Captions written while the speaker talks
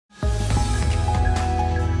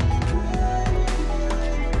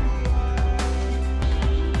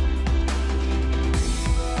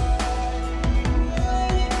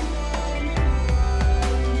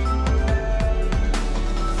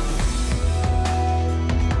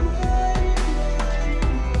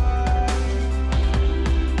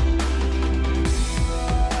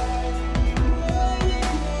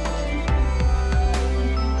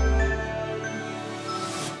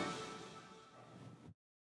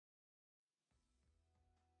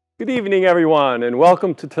Good evening, everyone, and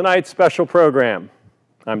welcome to tonight's special program.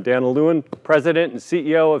 I'm Dan Lewin, President and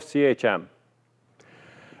CEO of CHM.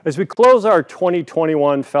 As we close our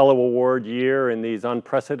 2021 Fellow Award year in these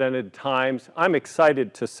unprecedented times, I'm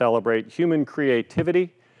excited to celebrate human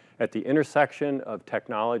creativity at the intersection of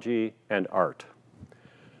technology and art.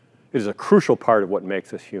 It is a crucial part of what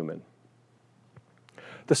makes us human.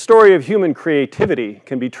 The story of human creativity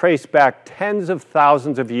can be traced back tens of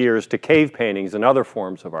thousands of years to cave paintings and other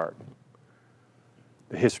forms of art.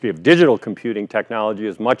 The history of digital computing technology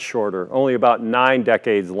is much shorter, only about 9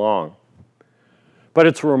 decades long. But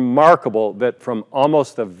it's remarkable that from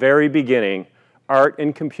almost the very beginning, art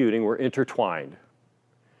and computing were intertwined.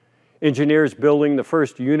 Engineers building the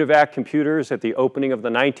first UNIVAC computers at the opening of the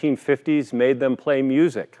 1950s made them play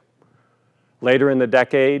music. Later in the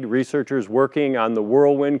decade, researchers working on the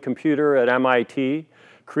Whirlwind computer at MIT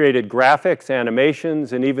created graphics,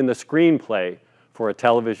 animations, and even the screenplay for a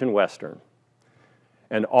television western.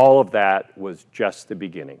 And all of that was just the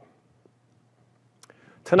beginning.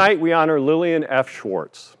 Tonight, we honor Lillian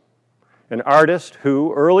Schwartz, an artist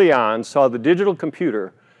who, early on, saw the digital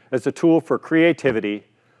computer as a tool for creativity,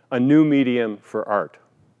 a new medium for art.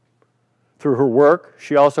 Through her work,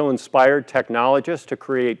 she also inspired technologists to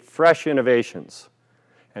create fresh innovations.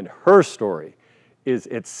 And her story is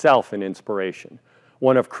itself an inspiration,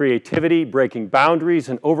 one of creativity, breaking boundaries,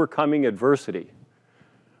 and overcoming adversity.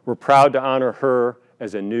 We're proud to honor her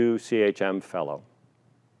as a new CHM Fellow.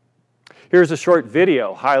 Here's a short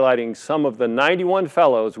video highlighting some of the 91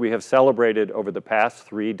 fellows we have celebrated over the past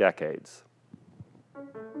 3 decades.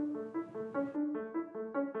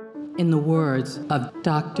 In the words of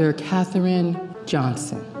Dr. Katherine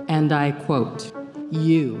Johnson, and I quote,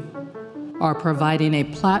 "You are providing a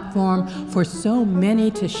platform for so many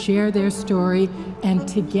to share their story, and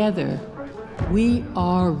together we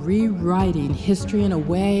are rewriting history in a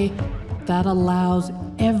way that allows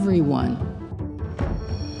everyone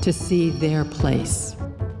to see their place."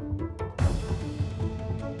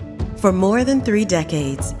 For more than 3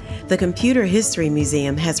 decades, the Computer History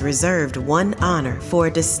Museum has reserved one honor for a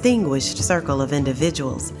distinguished circle of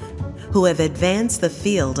individuals who have advanced the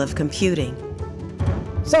field of computing.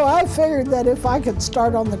 So I figured that if I could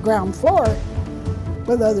start on the ground floor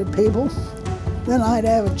with other people, then I'd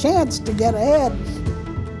have a chance to get ahead.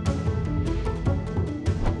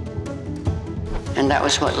 And that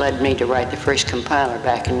was what led me to write the first compiler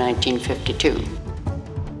back in 1952.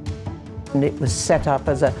 And it was set up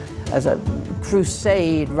as a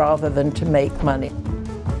crusade rather than to make money.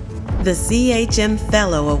 The CHM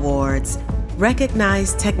Fellow Awards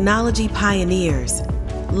recognize technology pioneers,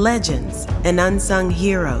 legends, and unsung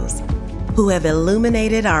heroes who have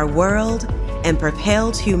illuminated our world and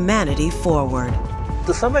propelled humanity forward.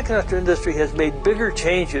 The semiconductor industry has made bigger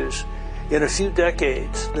changes in a few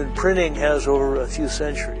decades than printing has over a few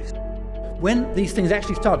centuries. When these things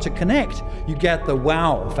actually start to connect, you get the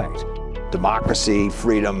wow effect. Democracy,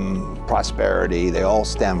 freedom, prosperity, they all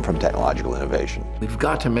stem from technological innovation. We've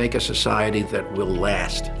got to make a society that will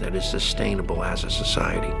last, that is sustainable as a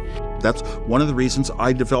society. That's one of the reasons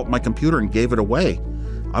I developed my computer and gave it away.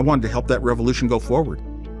 I wanted to help that revolution go forward.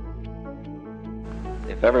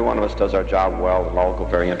 If every one of us does our job well, it'll all go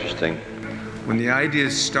very interesting. When the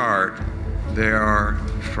ideas start, they are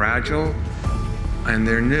fragile and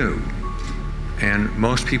they're new. And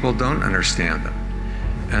most people don't understand them.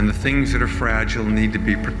 And the things that are fragile need to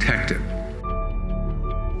be protected.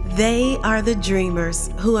 They are the dreamers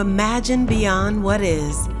who imagine beyond what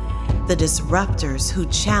is, the disruptors who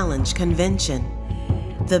challenge convention,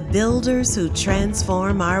 the builders who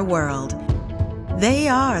transform our world. They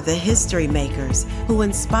are the history makers who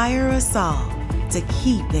inspire us all to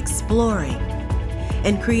keep exploring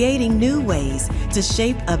and creating new ways to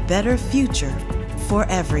shape a better future for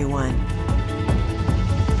everyone.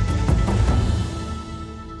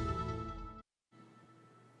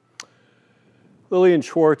 Lillian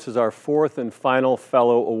Schwartz is our 4th and final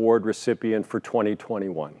Fellow Award recipient for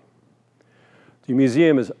 2021. The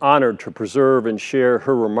museum is honored to preserve and share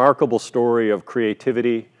her remarkable story of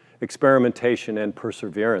creativity, experimentation, and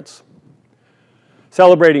perseverance.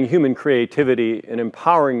 Celebrating human creativity and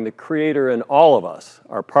empowering the creator in all of us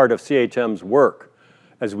are part of CHM's work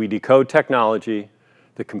as we decode technology,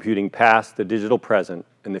 the computing past, the digital present,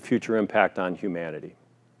 and the future impact on humanity.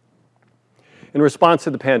 In response to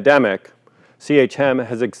the pandemic, CHM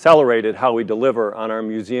has accelerated how we deliver on our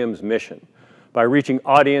museum's mission by reaching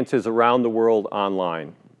audiences around the world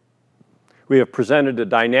online. We have presented a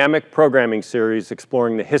dynamic programming series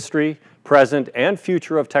exploring the history, present, and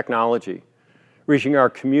future of technology, reaching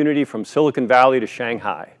our community from Silicon Valley to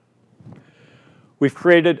Shanghai. We've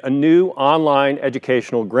created a new online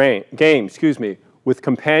educational game with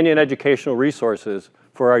companion educational resources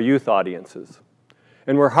for our youth audiences.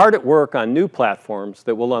 And we're hard at work on new platforms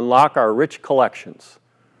that will unlock our rich collections,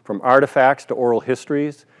 from artifacts to oral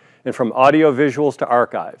histories, and from audio visuals to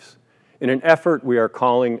archives, in an effort we are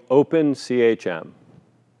calling Open CHM.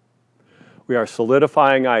 We are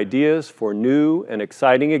solidifying ideas for new and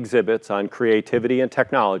exciting exhibits on creativity and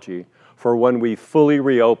technology for when we fully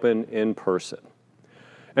reopen in person.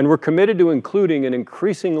 And we're committed to including an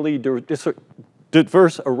increasingly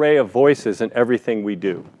diverse array of voices in everything we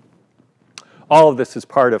do. All of this is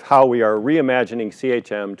part of how we are reimagining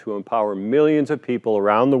CHM to empower millions of people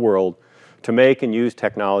around the world to make and use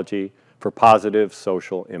technology for positive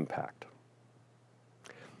social impact.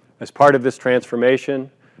 As part of this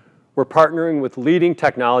transformation, we're partnering with leading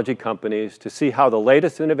technology companies to see how the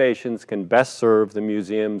latest innovations can best serve the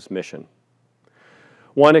museum's mission.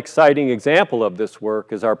 One exciting example of this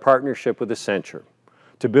work is our partnership with Accenture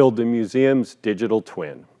to build the museum's digital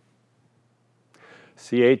twin.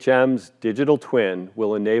 CHM's digital twin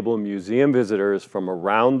will enable museum visitors from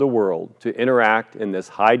around the world to interact in this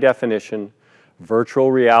high-definition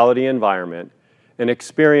virtual reality environment and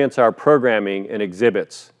experience our programming and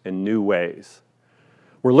exhibits in new ways.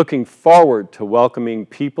 We're looking forward to welcoming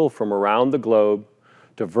people from around the globe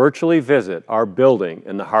to virtually visit our building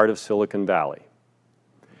in the heart of Silicon Valley.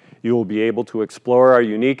 You will be able to explore our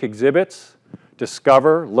unique exhibits,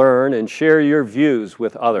 discover, learn, and share your views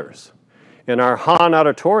with others. In our Han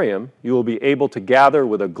Auditorium, you will be able to gather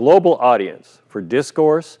with a global audience for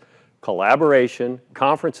discourse, collaboration,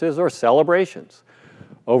 conferences, or celebrations.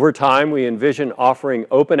 Over time, we envision offering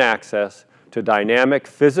open access to dynamic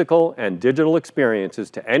physical and digital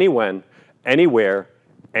experiences to anyone, anywhere,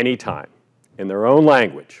 anytime, in their own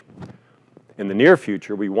language. In the near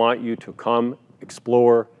future, we want you to come,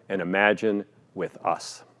 explore, and imagine with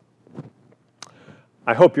us.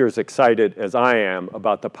 I hope you're as excited as I am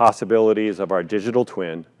about the possibilities of our digital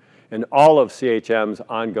twin and all of CHM's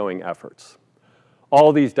ongoing efforts.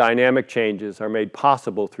 All these dynamic changes are made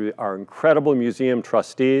possible through our incredible museum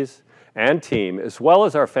trustees and team, as well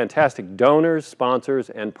as our fantastic donors, sponsors,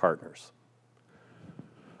 and partners.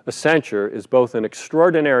 Accenture is both an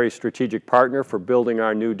extraordinary strategic partner for building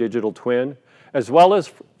our new digital twin, as well as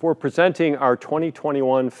for presenting our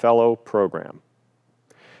 2021 Fellow Program.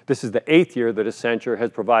 This is the 8th year that Accenture has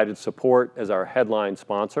provided support as our headline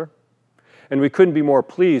sponsor, and we couldn't be more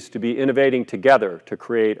pleased to be innovating together to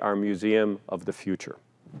create our Museum of the Future.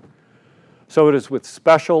 So it is with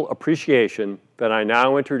special appreciation that I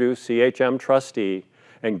now introduce CHM trustee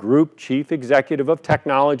and Group Chief Executive of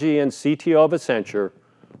Technology and CTO of Accenture,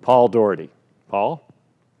 Paul Doherty. Paul?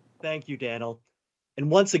 Thank you, Daniel. And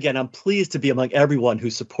once again, I'm pleased to be among everyone who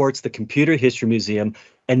supports the Computer History Museum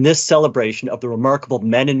and this celebration of the remarkable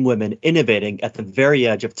men and women innovating at the very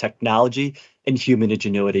edge of technology and human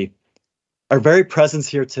ingenuity. Our very presence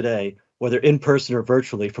here today, whether in person or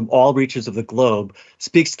virtually from all reaches of the globe,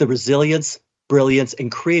 speaks to the resilience, brilliance, and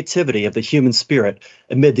creativity of the human spirit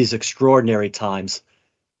amid these extraordinary times.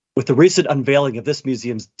 With the recent unveiling of this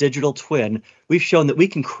museum's digital twin, we've shown that we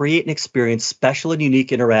can create and experience special and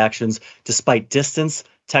unique interactions despite distance,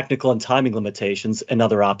 technical and timing limitations, and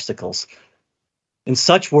other obstacles. And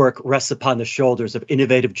such work rests upon the shoulders of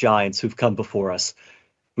innovative giants who've come before us.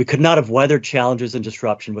 We could not have weathered challenges and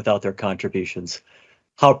disruption without their contributions.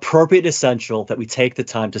 How appropriate and essential that we take the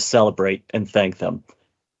time to celebrate and thank them.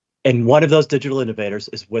 And one of those digital innovators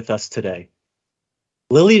is with us today.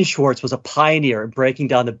 Lillian Schwartz was a pioneer in breaking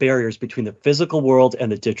down the barriers between the physical world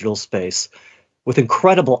and the digital space. With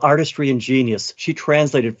incredible artistry and genius, she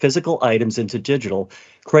translated physical items into digital,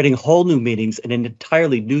 creating whole new meanings and an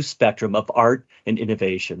entirely new spectrum of art and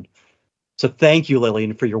innovation. So thank you,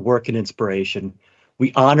 Lillian, for your work and inspiration.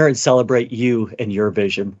 We honor and celebrate you and your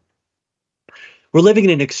vision. We're living in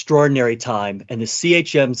an extraordinary time, and the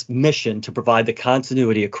CHM's mission to provide the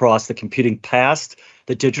continuity across the computing past,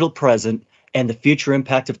 the digital present, and the future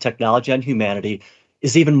impact of technology on humanity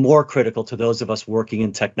is even more critical to those of us working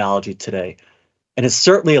in technology today, and is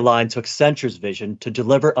certainly aligned to Accenture's vision to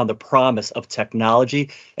deliver on the promise of technology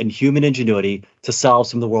and human ingenuity to solve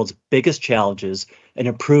some of the world's biggest challenges and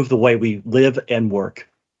improve the way we live and work.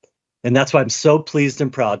 And that's why I'm so pleased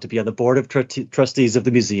and proud to be on the board of trustees of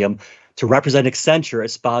the museum, to represent Accenture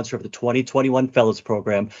as sponsor of the 2021 Fellows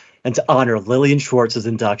Program, and to honor Lillian Schwartz's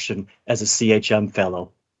induction as a CHM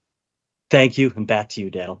Fellow. Thank you, and back to you,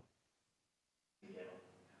 Daniel.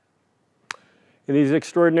 In these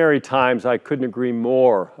extraordinary times, I couldn't agree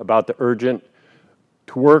more about the urgent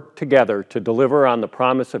to work together to deliver on the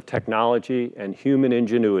promise of technology and human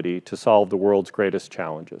ingenuity to solve the world's greatest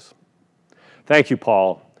challenges. Thank you,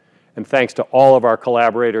 Paul, and thanks to all of our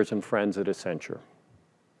collaborators and friends at Accenture.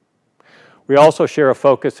 We also share a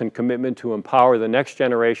focus and commitment to empower the next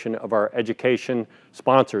generation of our education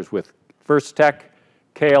sponsors with First Tech,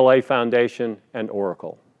 KLA Foundation, and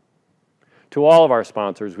Oracle. To all of our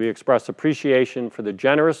sponsors, we express appreciation for the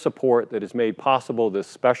generous support that has made possible this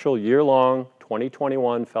special year-long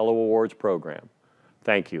 2021 Fellow Awards program.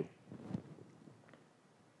 Thank you.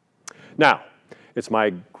 Now, it's my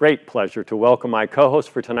great pleasure to welcome my co-host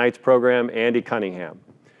for tonight's program, Andy Cunningham.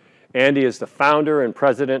 Andy is the founder and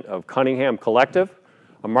president of Cunningham Collective,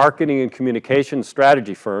 a marketing and communications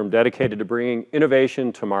strategy firm dedicated to bringing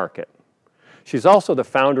innovation to market. She's also the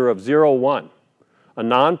founder of 01, a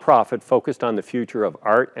nonprofit focused on the future of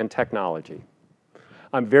art and technology.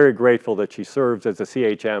 I'm very grateful that she serves as a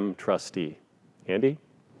CHM trustee. Andy?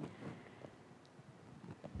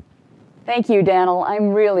 Thank you, Daniel. I'm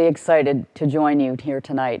really excited to join you here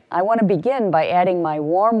tonight. I want to begin by adding my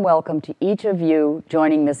warm welcome to each of you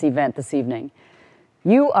joining this event this evening.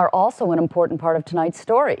 You are also an important part of tonight's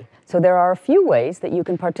story, so there are a few ways that you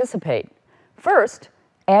can participate. First,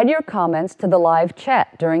 add your comments to the live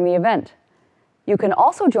chat during the event. You can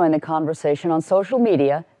also join the conversation on social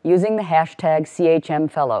media using the hashtag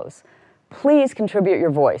CHMFellows. Please contribute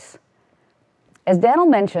your voice. As Daniel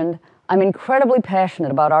mentioned, I'm incredibly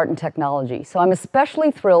passionate about art and technology, so I'm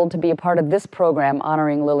especially thrilled to be a part of this program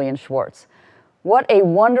honoring Lillian Schwartz. What a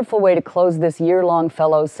wonderful way to close this year-long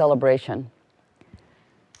Fellows celebration.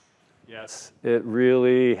 Yes, it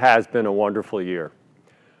really has been a wonderful year.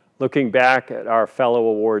 Looking back at our Fellow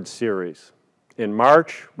Awards series, in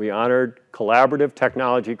March, we honored collaborative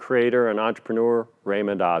technology creator and entrepreneur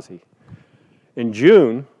Raymond Ozzie. In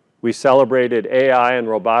June, we celebrated AI and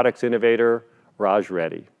robotics innovator Raj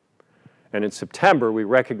Reddy. And in September, we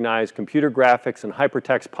recognized computer graphics and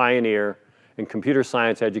hypertext pioneer and computer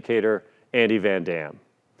science educator Andy Van Dam.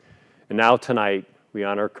 And now tonight, we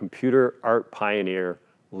honor computer art pioneer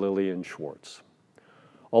Lillian Schwartz.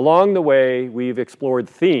 Along the way, we've explored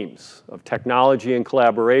themes of technology and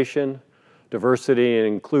collaboration, diversity and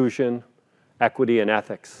inclusion, equity and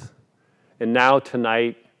ethics. And now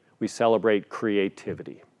tonight, we celebrate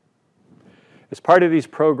creativity. As part of these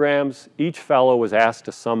programs, each fellow was asked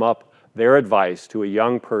to sum up their advice to a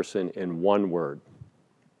young person in one word.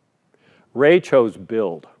 Ray chose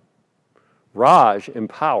build. Raj,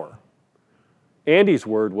 empower. Andy's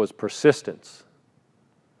word was persistence.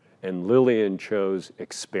 And Lillian chose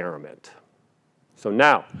experiment. So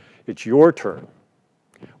now, it's your turn.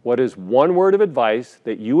 What is one word of advice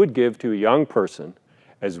that you would give to a young person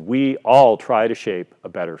as we all try to shape a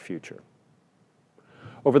better future?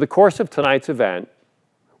 Over the course of tonight's event,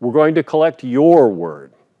 we're going to collect your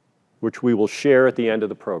word, which we will share at the end of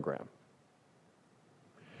the program.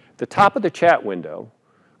 At the top of the chat window,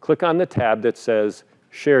 click on the tab that says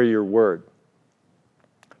Share Your Word.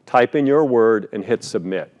 Type in your word and hit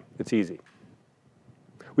Submit. It's easy.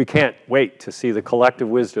 We can't wait to see the collective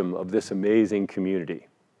wisdom of this amazing community.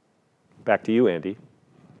 Back to you, Andy.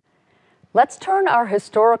 Let's turn our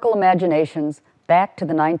historical imaginations back to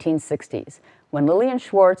the 1960s, when Lillian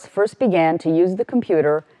Schwartz first began to use the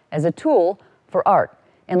computer as a tool for art.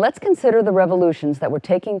 And let's consider the revolutions that were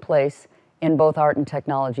taking place in both art and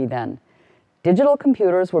technology then. Digital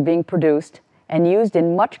computers were being produced and used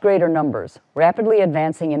in much greater numbers, rapidly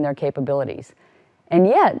advancing in their capabilities. And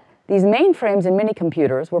yet, these mainframes and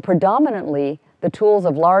mini-computers were predominantly the tools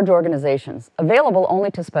of large organizations, available only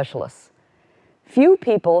to specialists. Few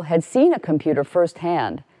people had seen a computer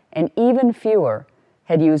firsthand, and even fewer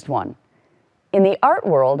had used one. In the art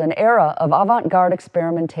world, an era of avant-garde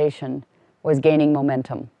experimentation was gaining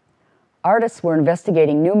momentum. Artists were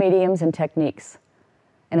investigating new mediums and techniques.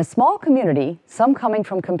 And a small community, some coming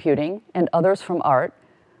from computing and others from art,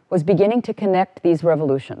 was beginning to connect these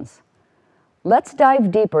revolutions. Let's dive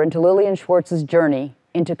deeper into Lillian Schwartz's journey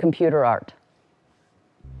into computer art.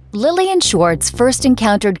 Lillian Schwartz first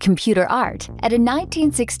encountered computer art at a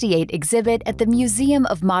 1968 exhibit at the Museum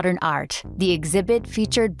of Modern Art. The exhibit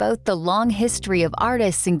featured both the long history of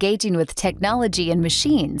artists engaging with technology and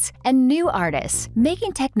machines, and new artists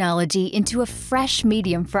making technology into a fresh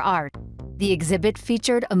medium for art. The exhibit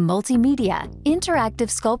featured a multimedia, interactive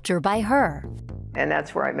sculpture by her. And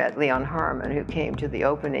that's where I met Leon Harmon, who came to the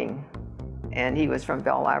opening. And he was from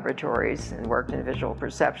Bell Laboratories and worked in visual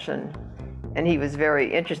perception. And he was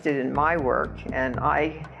very interested in my work, and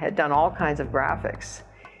I had done all kinds of graphics.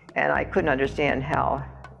 And I couldn't understand how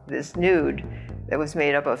this nude that was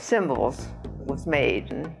made up of symbols was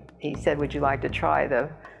made. And he said, would you like to try the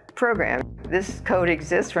program? This code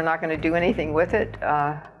exists, we're not going to do anything with it.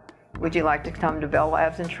 would you like to come to Bell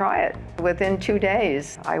Labs and try it? Within 2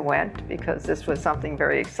 days, I went because this was something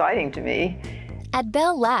very exciting to me. At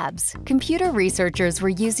Bell Labs, computer researchers were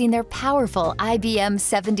using their powerful IBM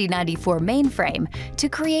 7094 mainframe to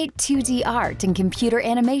create 2D art and computer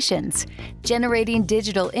animations, generating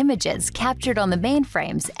digital images captured on the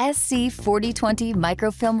mainframe's SC4020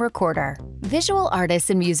 microfilm recorder. Visual artists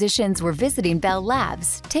and musicians were visiting Bell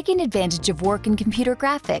Labs, taking advantage of work in computer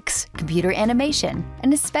graphics, computer animation,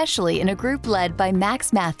 and especially in a group led by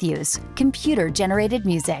Max Matthews, computer-generated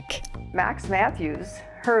music. Max Matthews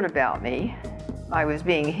heard about me. I was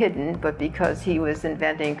being hidden, but because he was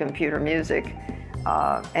inventing computer music,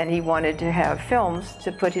 and he wanted to have films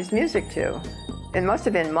to put his music to. It must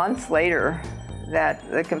have been months later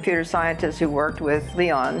that the computer scientist who worked with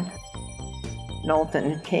Leon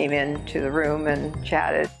Knowlton came into the room and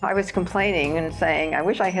chatted. I was complaining and saying, I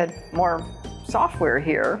wish I had more software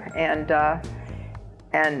here. And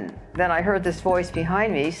then I heard this voice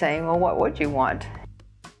behind me saying, well, what would you want?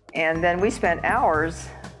 And then we spent hours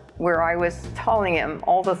where I was telling him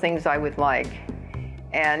all the things I would like.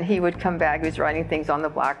 And he would come back, he was writing things on the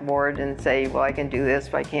blackboard and say, well, I can do this,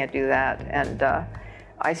 but I can't do that. And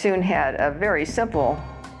I soon had a very simple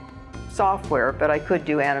software, but I could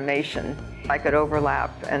do animation. I could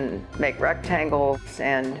overlap and make rectangles.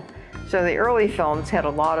 And so the early films had a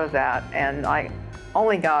lot of that, and I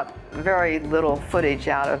only got very little footage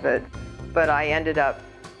out of it, but I ended up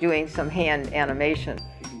doing some hand animation.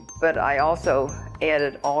 But I also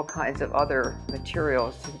added all kinds of other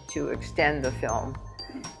materials to extend the film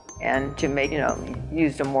and to make,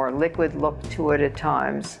 used a more liquid look to it at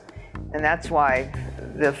times. And that's why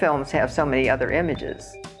the films have so many other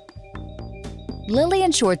images.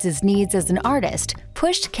 Lillian Schwartz's needs as an artist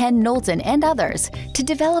pushed Ken Knowlton and others to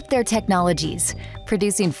develop their technologies,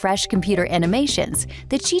 producing fresh computer animations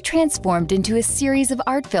that she transformed into a series of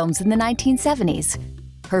art films in the 1970s.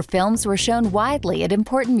 Her films were shown widely at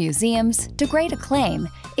important museums to great acclaim,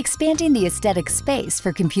 expanding the aesthetic space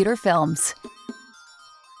for computer films.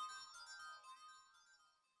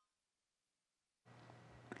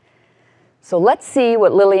 So let's see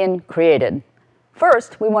what Lillian created.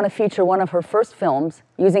 First, we want to feature one of her first films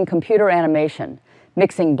using computer animation,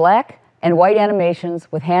 mixing black and white animations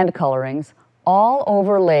with hand colorings, all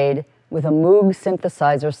overlaid with a Moog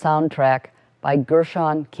synthesizer soundtrack by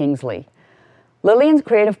Gershon Kingsley. Lillian's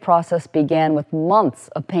creative process began with months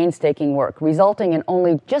of painstaking work, resulting in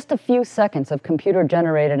only just a few seconds of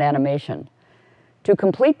computer-generated animation. To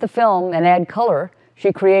complete the film and add color,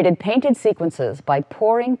 she created painted sequences by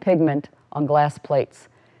pouring pigment on glass plates.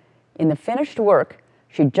 In the finished work,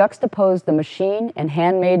 she juxtaposed the machine and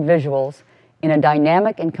handmade visuals in a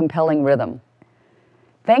dynamic and compelling rhythm.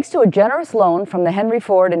 Thanks to a generous loan from the Henry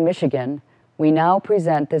Ford in Michigan, we now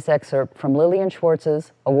present this excerpt from Lillian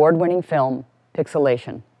Schwartz's award-winning film,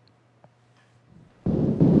 Pixelation.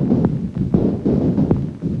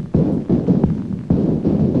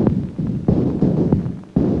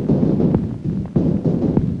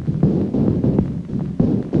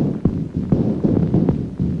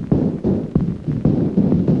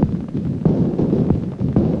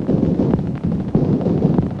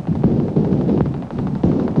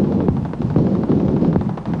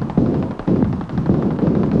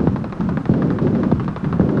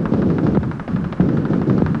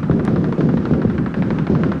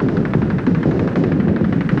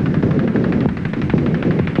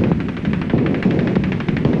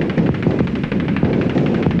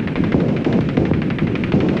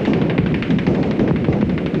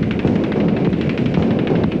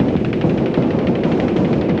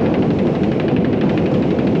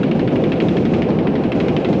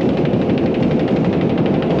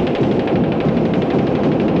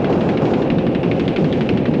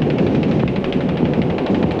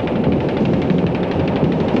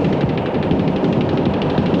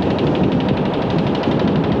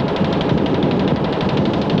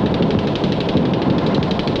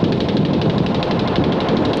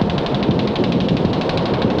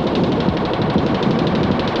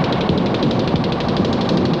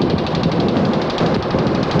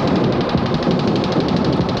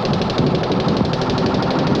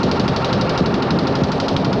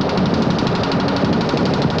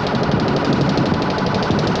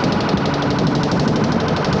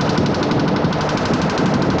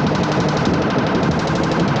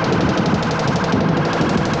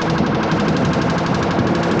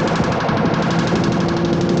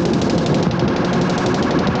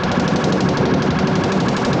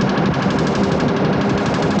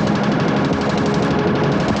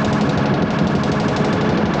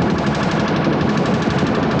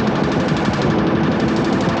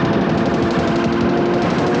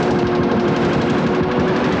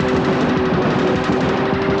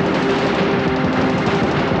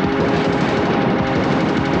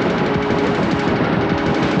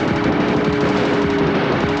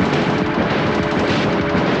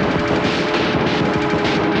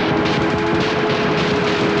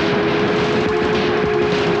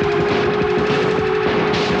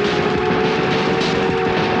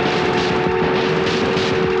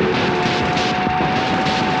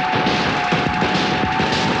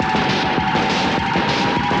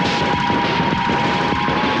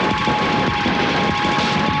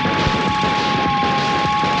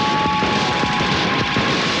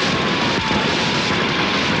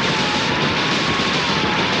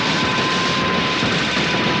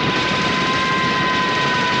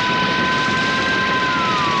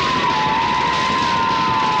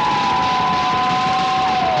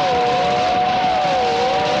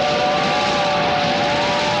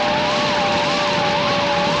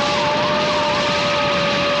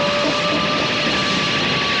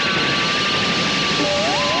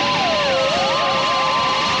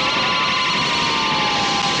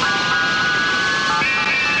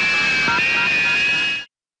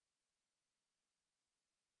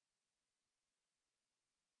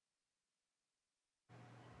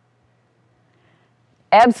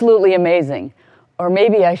 Absolutely amazing. Or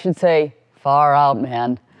maybe I should say, far out,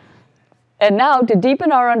 man. And now, to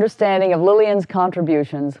deepen our understanding of Lillian's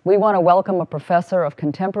contributions, we want to welcome a professor of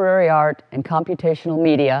contemporary art and computational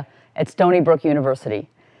media at Stony Brook University.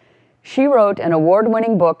 She wrote an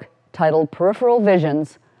award-winning book titled Peripheral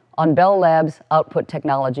Visions on Bell Labs output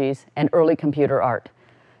technologies and early computer art.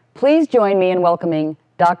 Please join me in welcoming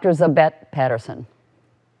Dr. Zabet Patterson.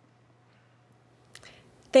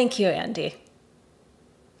 Thank you, Andy.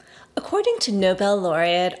 According to Nobel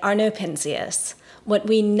laureate Arno Penzias, what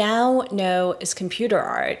we now know as computer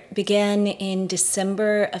art began in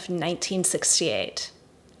December of 1968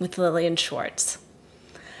 with Lillian Schwartz.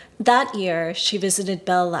 That year, she visited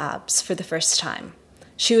Bell Labs for the first time.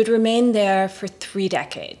 She would remain there for 3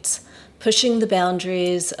 decades, pushing the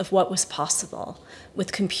boundaries of what was possible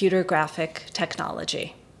with computer graphic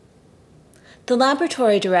technology. The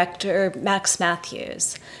laboratory director, Max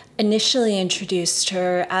Matthews, initially introduced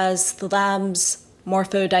her as the lab's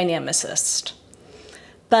morphodynamicist,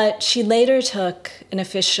 but she later took an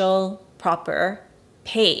official, proper,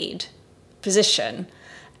 paid position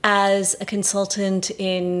as a consultant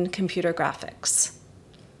in computer graphics.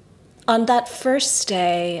 On that first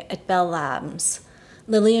day at Bell Labs,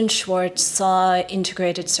 Lillian Schwartz saw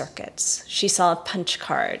integrated circuits. She saw punch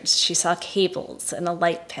cards, she saw cables and a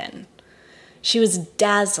light pin. She was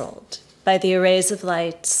dazzled by the arrays of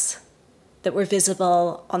lights that were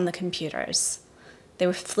visible on the computers. They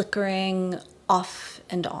were flickering off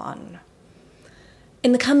and on.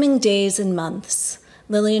 In the coming days and months,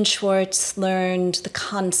 Lillian Schwartz learned the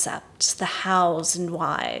concepts, the hows and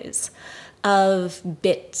whys of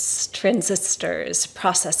bits, transistors,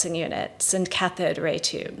 processing units, and cathode ray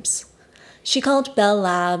tubes. She called Bell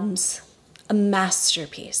Labs a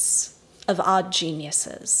masterpiece of odd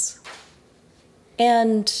geniuses.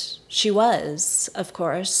 And she was, of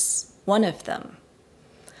course, one of them.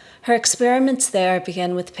 Her experiments there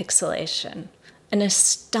began with pixelation, an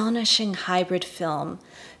astonishing hybrid film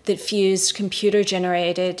that fused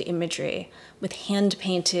computer-generated imagery with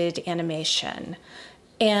hand-painted animation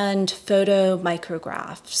and photo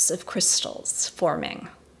micrographs of crystals forming.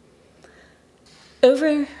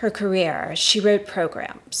 Over her career, she wrote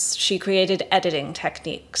programs. She created editing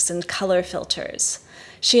techniques and color filters.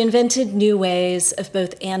 She invented new ways of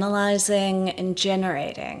both analyzing and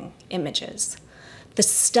generating images. The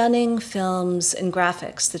stunning films and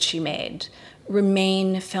graphics that she made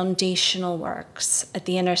remain foundational works at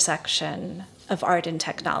the intersection of art and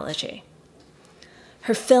technology.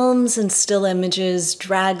 Her films and still images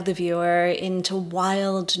drag the viewer into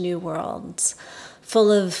wild new worlds,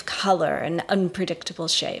 full of color and unpredictable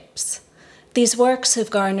shapes. These works have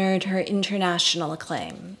garnered her international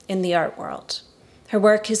acclaim in the art world. Her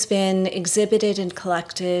work has been exhibited and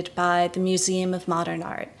collected by the Museum of Modern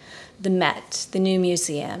Art, the Met, the New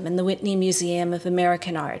Museum, and the Whitney Museum of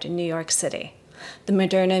American Art in New York City, the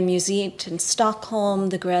Moderna Museum in Stockholm,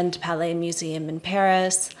 the Grand Palais Museum in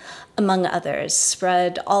Paris, among others,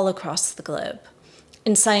 spread all across the globe.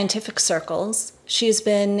 In scientific circles, she has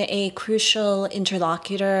been a crucial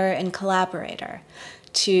interlocutor and collaborator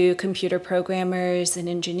to computer programmers and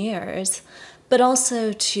engineers, but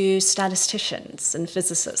also to statisticians and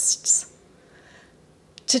physicists.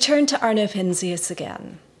 To turn to Arno Penzias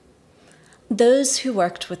again, those who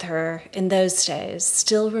worked with her in those days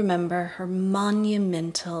still remember her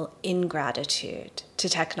monumental ingratitude to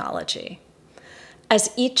technology.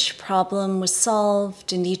 As each problem was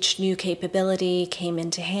solved and each new capability came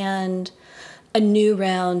into hand, a new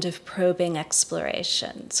round of probing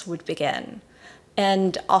explorations would begin,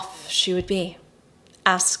 and off she would be,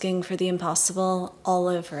 asking for the impossible all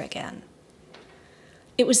over again.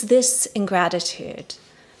 It was this ingratitude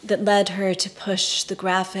that led her to push the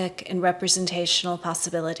graphic and representational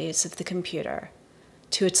possibilities of the computer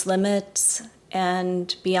to its limits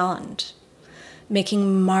and beyond,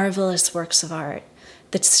 making marvelous works of art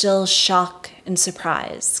that still shock and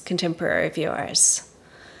surprise contemporary viewers,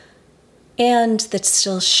 and that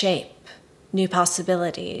still shape new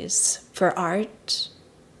possibilities for art,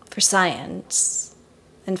 for science,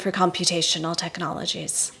 and for computational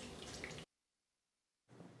technologies.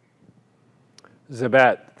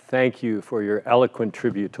 Zabet, thank you for your eloquent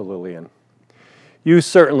tribute to Lillian. You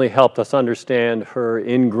certainly helped us understand her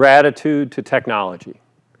ingratitude to technology,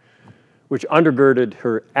 which undergirded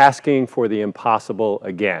her asking for the impossible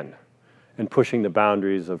again and pushing the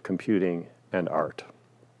boundaries of computing and art.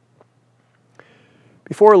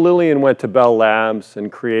 Before Lillian went to Bell Labs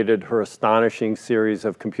and created her astonishing series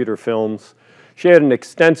of computer films, she had an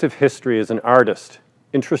extensive history as an artist,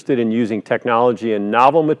 interested in using technology and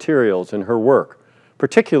novel materials in her work,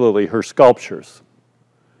 particularly her sculptures.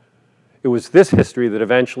 It was this history that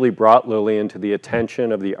eventually brought Lillian to the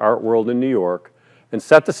attention of the art world in New York and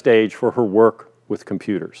set the stage for her work with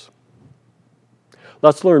computers.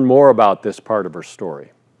 Let's learn more about this part of her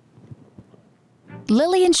story.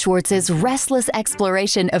 Lillian Schwartz's restless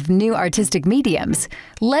exploration of new artistic mediums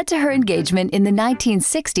led to her engagement in the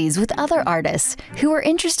 1960s with other artists who were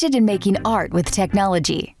interested in making art with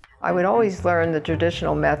technology. I would always learn the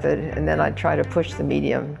traditional method, and then I'd try to push the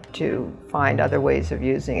medium to find other ways of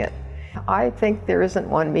using it. I think there isn't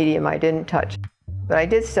one medium I didn't touch. But I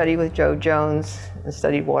did study with Joe Jones and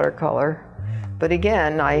studied watercolor. But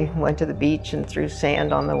again, I went to the beach and threw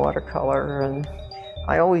sand on the watercolor, and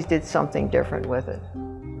I always did something different with it.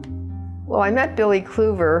 Well, I met Billy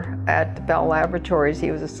Kluver at Bell Laboratories.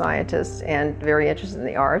 He was a scientist and very interested in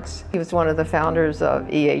the arts. He was one of the founders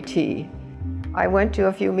of EAT. I went to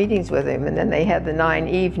a few meetings with him, and then they had the 9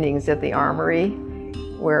 evenings at the Armory,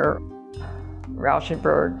 where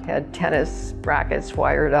Rauschenberg had tennis rackets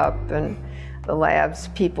wired up, and the labs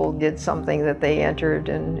people did something that they entered,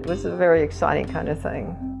 and it was a very exciting kind of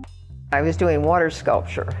thing. I was doing water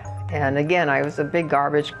sculpture, and again, I was a big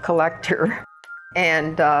garbage collector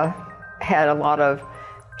and had a lot of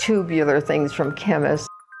tubular things from chemists.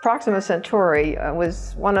 Proxima Centauri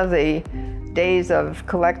was one of the days of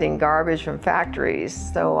collecting garbage from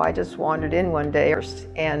factories, so I just wandered in one day,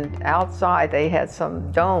 and outside they had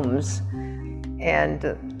some domes, and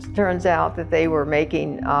it turns out that they were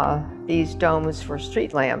making these domes for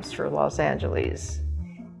street lamps for Los Angeles,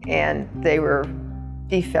 and they were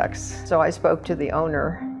defects. So I spoke to the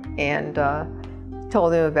owner and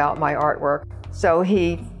told him about my artwork. So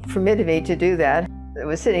he permitted me to do that. It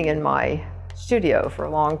was sitting in my studio for a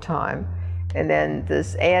long time, and then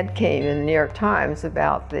this ad came in the New York Times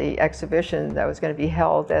about the exhibition that was going to be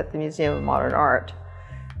held at the Museum of Modern Art,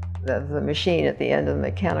 the machine at the end of the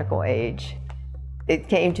mechanical age. It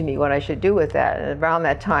came to me what I should do with that, and around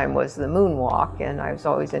that time was the moonwalk, and I was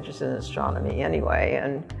always interested in astronomy anyway,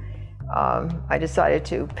 and I decided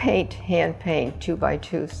to hand paint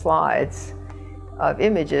 2x2 slides of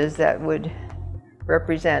images that would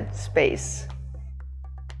represent space.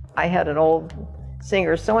 I had an old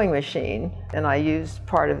Singer sewing machine, and I used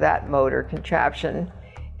part of that motor contraption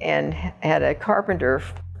and had a carpenter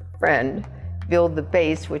friend build the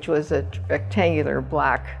base, which was a rectangular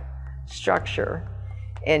black structure.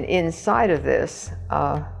 And inside of this,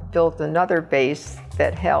 built another base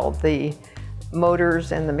that held the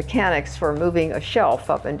motors and the mechanics for moving a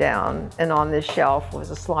shelf up and down. And on this shelf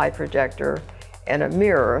was a slide projector and a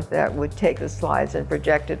mirror that would take the slides and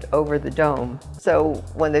project it over the dome. So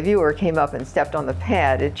when the viewer came up and stepped on the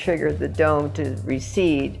pad, it triggered the dome to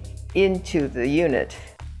recede into the unit.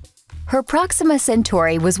 Her Proxima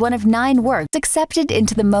Centauri was one of 9 works accepted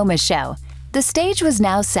into the MoMA show. The stage was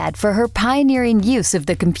now set for her pioneering use of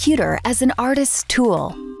the computer as an artist's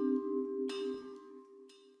tool.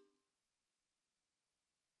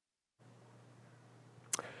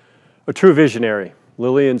 A true visionary,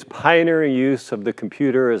 Lillian's pioneering use of the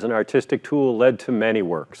computer as an artistic tool led to many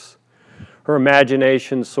works. Her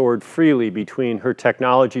imagination soared freely between her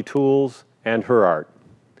technology tools and her art.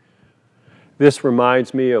 This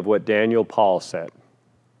reminds me of what Daniel Paul said.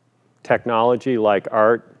 Technology, like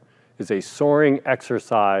art, is a soaring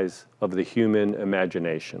exercise of the human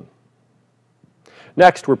imagination.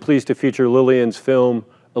 Next, we're pleased to feature Lillian's film,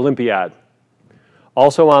 Olympiad.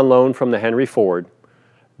 Also on loan from the Henry Ford,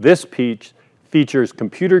 this piece features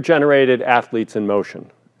computer-generated athletes in motion,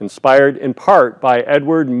 inspired in part by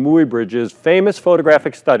Edward Muybridge's famous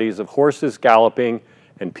photographic studies of horses galloping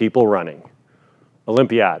and people running.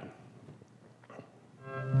 Olympiad.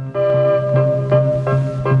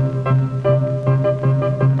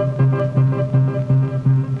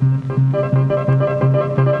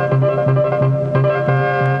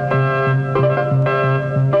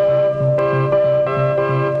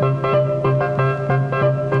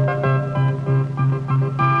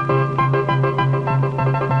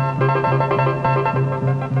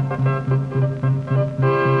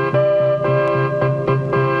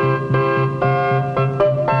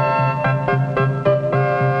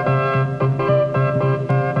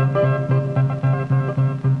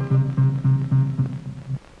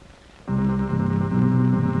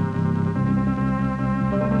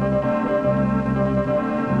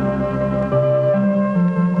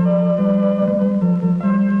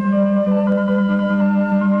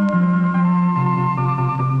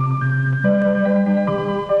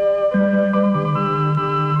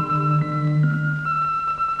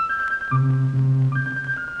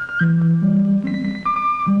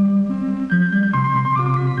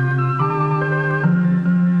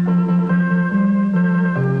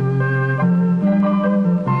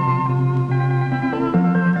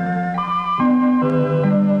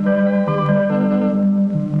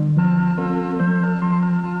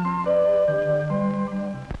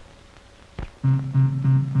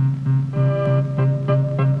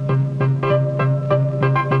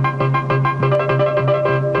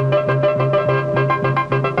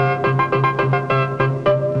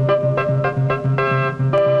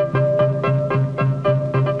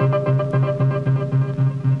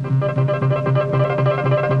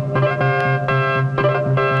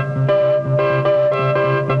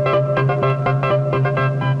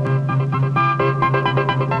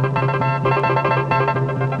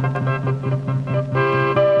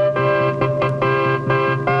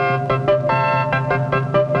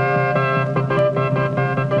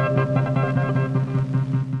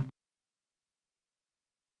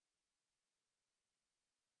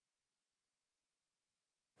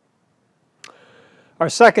 Our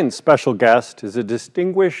second special guest is a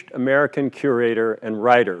distinguished American curator and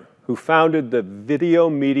writer who founded the Video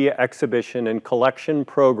Media Exhibition and Collection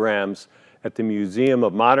programs at the Museum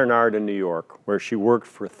of Modern Art in New York, where she worked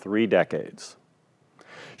for 3 decades.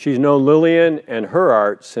 She's known Lillian and her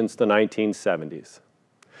art since the 1970s.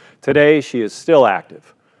 Today, she is still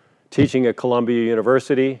active, teaching at Columbia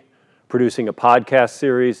University, producing a podcast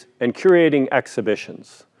series, and curating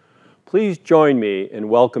exhibitions. Please join me in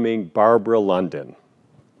welcoming Barbara London.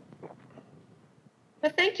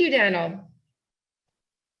 Well, thank you, Daniel.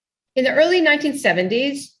 In the early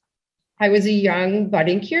 1970s, I was a young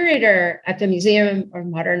budding curator at the Museum of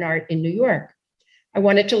Modern Art in New York. I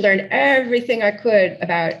wanted to learn everything I could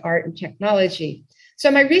about art and technology. So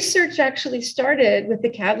my research actually started with the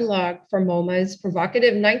catalog for MoMA's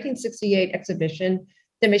provocative 1968 exhibition,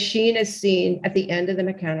 The Machine as Seen at the End of the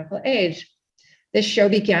Mechanical Age. This show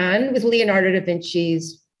began with Leonardo da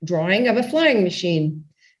Vinci's drawing of a flying machine,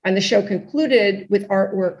 and the show concluded with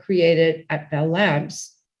artwork created at Bell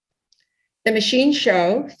Labs. The machine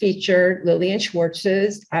show featured Lillian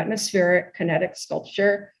Schwartz's atmospheric kinetic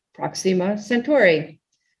sculpture, Proxima Centauri.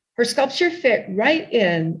 Her sculpture fit right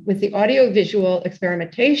in with the audiovisual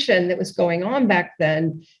experimentation that was going on back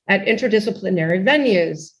then at interdisciplinary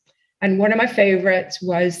venues. And one of my favorites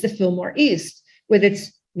was the Fillmore East with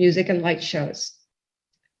its music and light shows.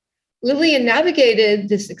 Lillian navigated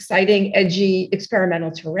this exciting, edgy, experimental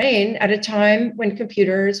terrain at a time when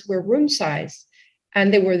computers were room size,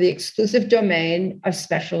 and they were the exclusive domain of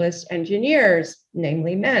specialist engineers,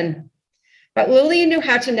 namely men. But Lillian knew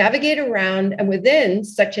how to navigate around and within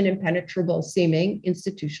such an impenetrable seeming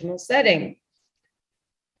institutional setting.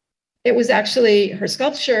 It was actually her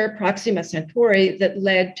sculpture, Proxima Centauri, that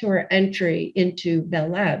led to her entry into Bell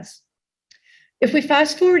Labs. If we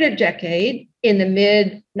fast forward a decade, in the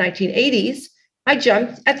mid-1980s, I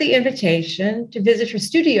jumped at the invitation to visit her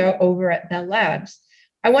studio over at Bell Labs.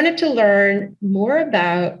 I wanted to learn more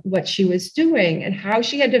about what she was doing and how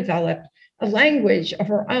she had developed a language of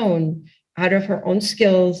her own out of her own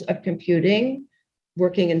skills of computing,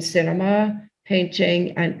 working in cinema,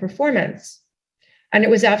 painting, and performance. And it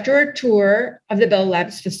was after a tour of the Bell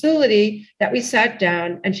Labs facility that we sat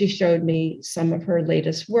down and she showed me some of her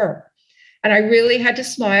latest work. And I really had to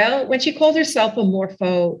smile when she called herself a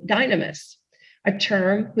morphodynamist, a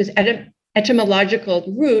term whose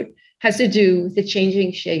etymological root has to do with the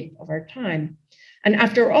changing shape of our time. And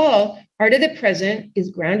after all, art of the present is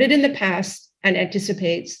grounded in the past and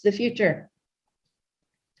anticipates the future.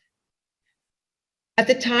 At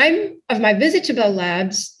the time of my visit to Bell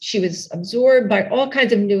Labs, she was absorbed by all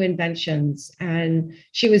kinds of new inventions, and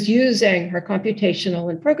she was using her computational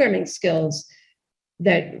and programming skills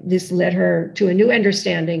that this led her to a new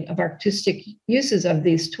understanding of artistic uses of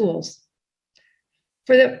these tools.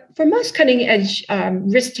 For most cutting edge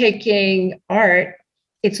risk-taking art,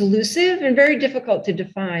 it's elusive and very difficult to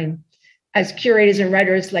define. As curators and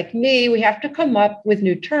writers like me, we have to come up with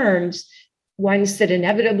new terms, ones that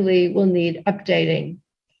inevitably will need updating.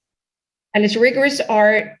 And it's rigorous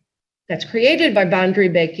art that's created by boundary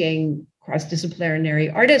breaking, cross-disciplinary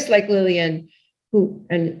artists like Lillian,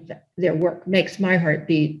 and their work makes my heart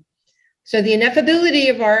beat. So the ineffability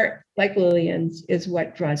of art like Lillian's is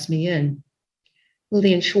what draws me in.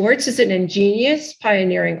 Lillian Schwartz is an ingenious,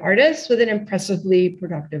 pioneering artist with an impressively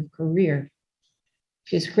productive career.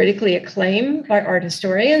 She's critically acclaimed by art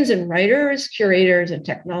historians and writers, curators, and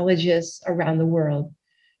technologists around the world.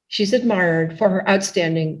 She's admired for her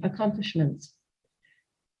outstanding accomplishments.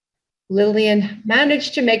 Lillian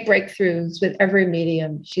managed to make breakthroughs with every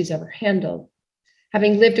medium she's ever handled.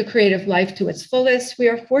 Having lived a creative life to its fullest, we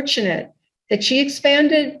are fortunate that she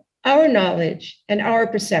expanded our knowledge and our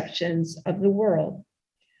perceptions of the world.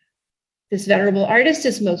 This venerable artist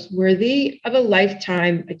is most worthy of a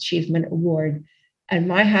Lifetime Achievement Award, and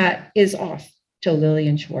my hat is off to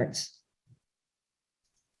Lillian Schwartz.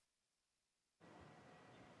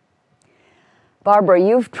 Barbara,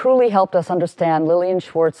 you've truly helped us understand Lillian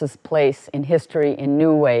Schwartz's place in history in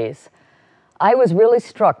new ways. I was really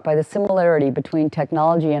struck by the similarity between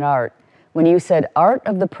technology and art when you said art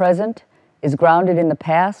of the present is grounded in the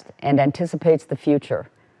past and anticipates the future.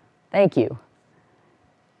 Thank you.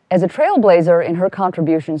 As a trailblazer in her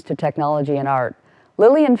contributions to technology and art,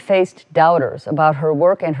 Lillian faced doubters about her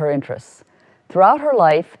work and her interests. Throughout her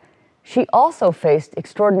life, she also faced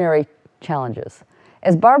extraordinary challenges.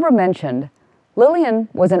 As Barbara mentioned, Lillian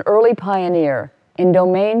was an early pioneer in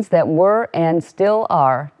domains that were and still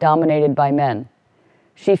are dominated by men.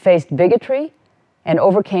 She faced bigotry and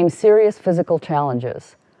overcame serious physical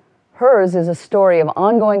challenges. Hers is a story of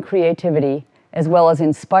ongoing creativity as well as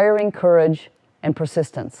inspiring courage and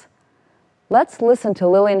persistence. Let's listen to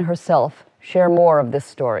Lillian herself share more of this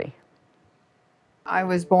story. I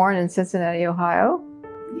was born in Cincinnati, Ohio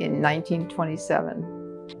in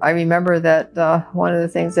 1927. I remember that one of the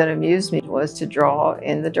things that amused me was to draw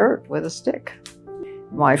in the dirt with a stick.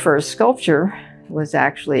 My first sculpture was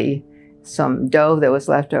actually some dough that was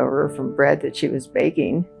left over from bread that she was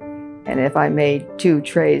baking. And if I made 2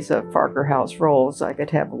 trays of Parker House rolls, I could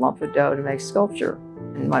have a lump of dough to make sculpture.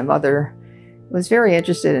 And my mother was very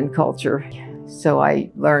interested in culture, so I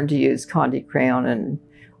learned to use Conde crayon and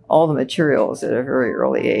all the materials at a very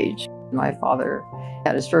early age. My father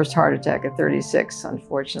had his first heart attack at 36,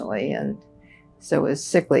 unfortunately, and so was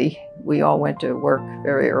sickly. We all went to work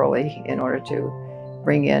very early in order to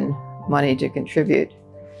bring in money to contribute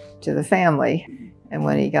to the family. And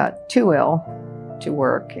when he got too ill to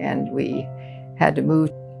work and we had to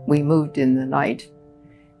move, we moved in the night,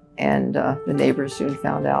 and the neighbors soon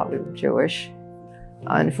found out we were Jewish.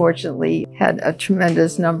 Unfortunately, had a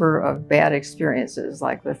tremendous number of bad experiences.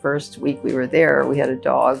 Like the first week we were there, we had a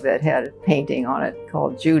dog that had a painting on it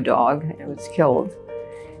called Jew Dog. It was killed.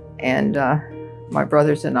 And my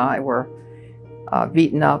brothers and I were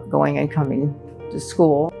beaten up going and coming to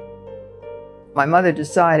school. My mother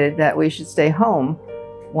decided that we should stay home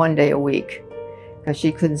 1 day a week because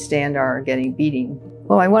she couldn't stand our getting beating.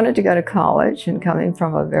 Well, I wanted to go to college, and coming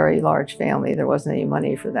from a very large family, there wasn't any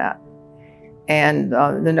money for that. And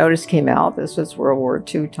the notice came out, this was World War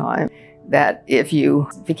II time, that if you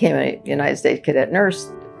became a United States cadet nurse,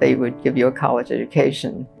 they would give you a college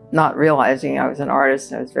education. Not realizing I was an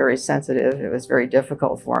artist, I was very sensitive, it was very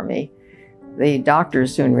difficult for me. The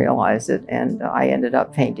doctors soon realized it, and I ended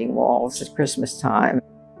up painting walls at Christmas time.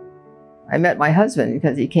 I met my husband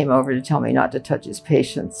because he came over to tell me not to touch his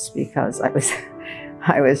patients because I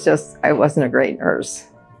wasn't a great nurse.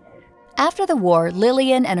 After the war,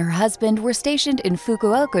 Lillian and her husband were stationed in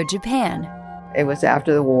Fukuoka, Japan. It was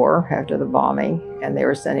after the war, after the bombing, and they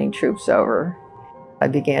were sending troops over. I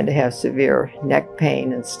began to have severe neck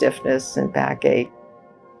pain and stiffness and backache.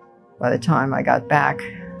 By the time I got back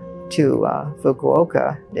to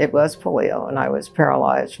Fukuoka, it was polio, and I was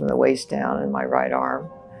paralyzed from the waist down in my right arm.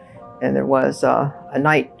 And there was a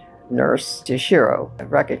night nurse, Toshiro,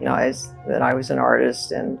 recognized that I was an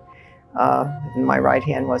artist, and my right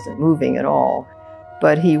hand wasn't moving at all.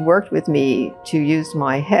 But he worked with me to use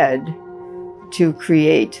my head to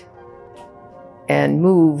create and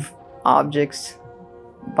move objects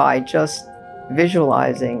by just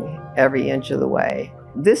visualizing every inch of the way.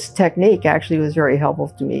 This technique actually was very helpful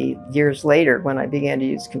to me years later when I began to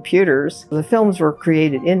use computers. The films were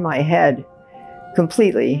created in my head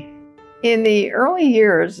completely. In the early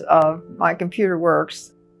years of my computer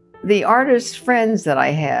works, the artist friends that I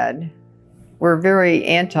had were very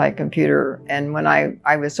anti-computer, and when I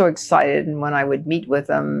was so excited, and when I would meet with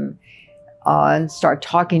them and start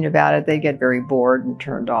talking about it, they'd get very bored and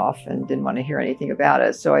turned off and didn't want to hear anything about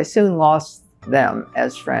it. So I soon lost them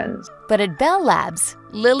as friends. But at Bell Labs,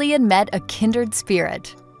 Lillian met a kindred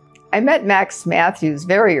spirit. I met Max Matthews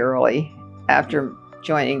very early after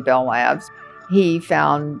joining Bell Labs. He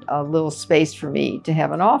found a little space for me to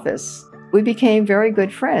have an office. We became very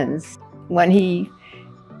good friends. When he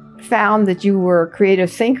found that you were a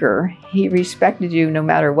creative thinker, he respected you no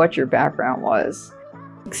matter what your background was.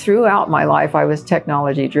 Throughout my life, I was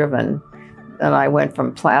technology driven. And I went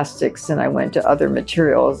from plastics and I went to other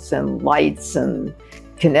materials and lights and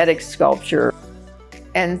kinetic sculpture.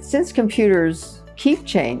 And since computers keep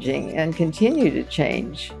changing and continue to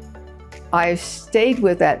change, I've stayed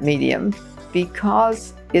with that medium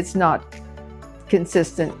because it's not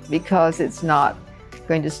consistent, because it's not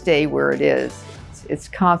going to stay where it is. It's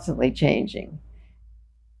constantly changing.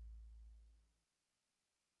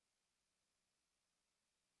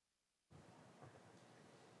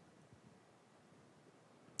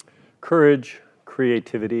 Courage,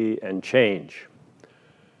 creativity, and change.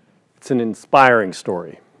 It's an inspiring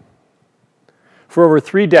story. For over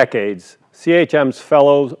 3 decades, CHM's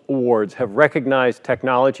Fellows Awards have recognized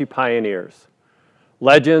technology pioneers,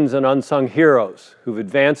 legends and unsung heroes who've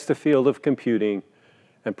advanced the field of computing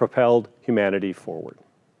and propelled humanity forward.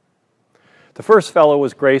 The first fellow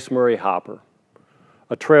was Grace Murray Hopper,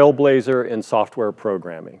 a trailblazer in software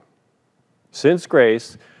programming. Since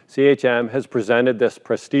Grace, CHM has presented this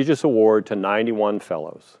prestigious award to 91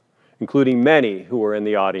 fellows, including many who are in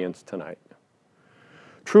the audience tonight.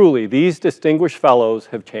 Truly, these distinguished fellows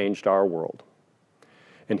have changed our world.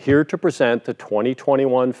 And here to present the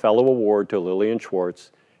 2021 Fellow Award to Lillian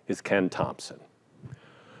Schwartz is Ken Thompson.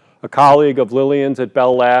 A colleague of Lillian's at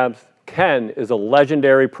Bell Labs, Ken is a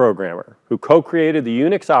legendary programmer who co-created the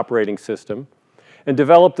Unix operating system and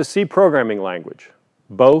developed the C programming language,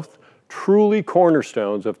 both truly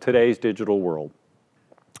cornerstones of today's digital world.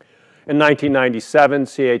 In 1997,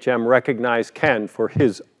 CHM recognized Ken for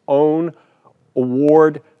his own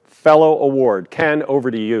award, Fellow Award. Ken,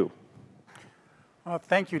 over to you.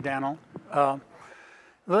 Thank you, Daniel.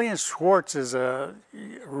 Lillian Schwartz is a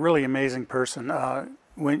really amazing person.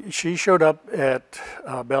 When she showed up at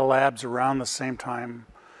Bell Labs around the same time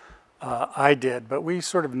I did, but we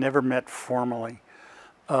sort of never met formally.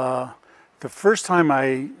 The first time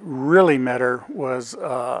I really met her was,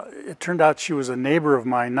 it turned out she was a neighbor of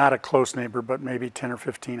mine, not a close neighbor, but maybe 10 or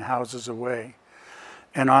 15 houses away.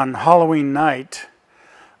 And on Halloween night,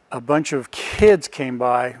 a bunch of kids came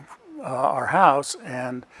by our house,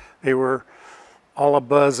 and they were all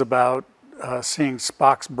abuzz about seeing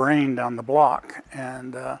Spock's brain down the block.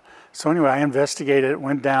 And so anyway, I investigated it,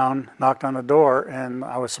 went down, knocked on the door, and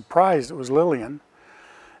I was surprised it was Lillian.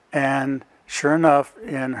 And sure enough,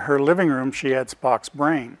 in her living room, she had Spock's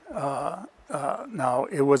brain. Now,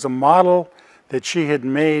 it was a model that she had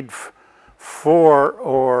made for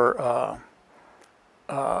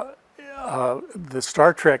the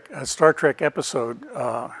Star Trek episode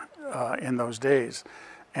in those days.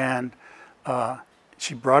 And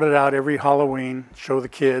she brought it out every Halloween, show the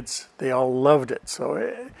kids. They all loved it.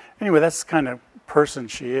 So anyway, that's the kind of person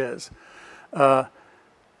she is.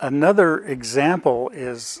 Another example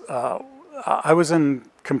is, I was in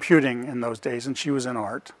computing in those days, and she was in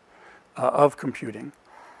art of computing.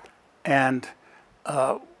 And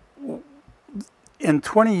in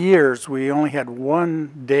 20 years, we only had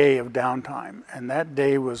one day of downtime, and that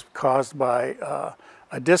day was caused by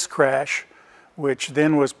a disk crash, which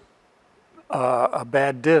then was a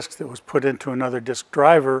bad disk that was put into another disk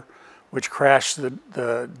driver, which crashed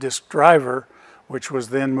the disk driver, which was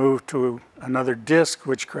then moved to another disk,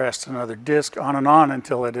 which crashed another disk, on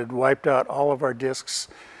until it had wiped out all of our disks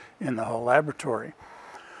in the whole laboratory.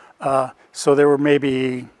 So there were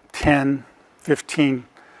maybe 10, 15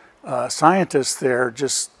 scientists there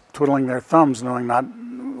just twiddling their thumbs, knowing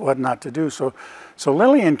what not to do. So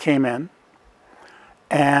Lillian came in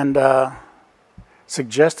and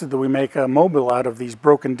suggested that we make a mobile out of these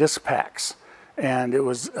broken disk packs. And it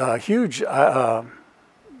was a huge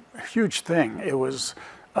thing. It was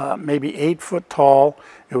maybe 8 foot tall.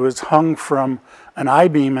 It was hung from an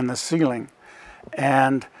I-beam in the ceiling.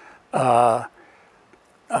 And I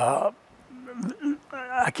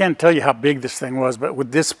can't tell you how big this thing was, but with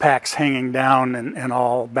disk packs hanging down and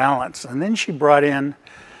all balanced. And then she brought in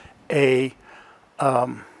a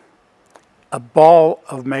ball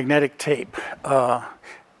of magnetic tape.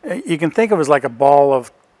 You can think of it as like a ball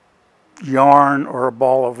of yarn or a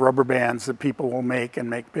ball of rubber bands that people will make and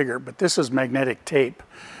make bigger, but this is magnetic tape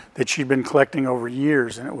that she'd been collecting over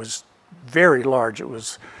years, and it was very large. It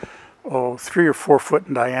was 3 or 4 foot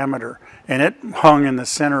in diameter, and it hung in the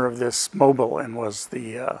center of this mobile and was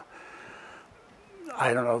the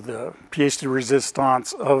I don't know, the pièce de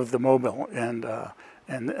résistance of the mobile.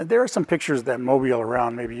 And there are some pictures of that mobile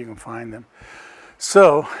around. Maybe you can find them.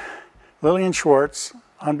 So, Lillian Schwartz,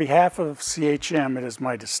 on behalf of CHM, it is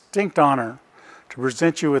my distinct honor to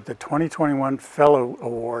present you with the 2021 Fellow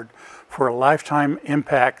Award for a lifetime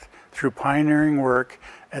impact through pioneering work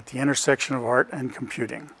at the intersection of art and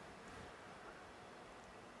computing.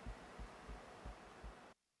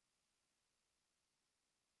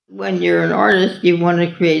 When you're an artist, you want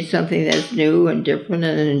to create something that's new and different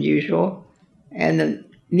and unusual, and the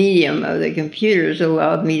medium of the computers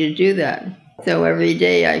allowed me to do that. So every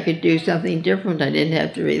day I could do something different. I didn't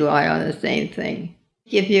have to rely on the same thing.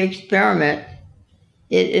 If you experiment,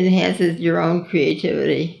 it enhances your own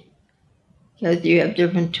creativity because you have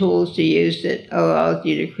different tools to use that allows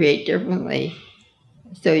you to create differently.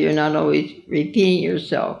 So you're not always repeating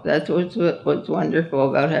yourself. That's what's wonderful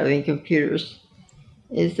about having computers,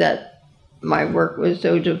 is that my work was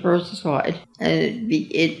so diversified, and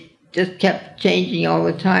it just kept changing all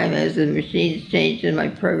the time as the machines changed and my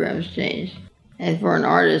programs changed. And for an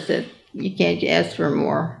artist, you can't ask for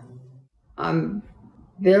more. I'm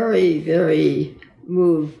very, very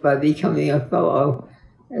moved by becoming a fellow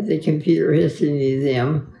at the Computer History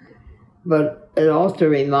Museum, but it also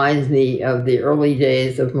reminds me of the early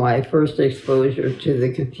days of my first exposure to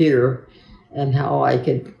the computer and how I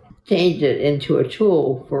could change it into a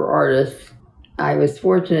tool for artists. I was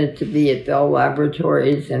fortunate to be at Bell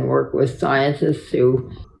Laboratories and work with scientists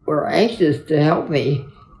who were anxious to help me.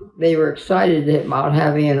 They were excited about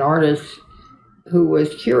having an artist who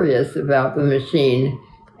was curious about the machine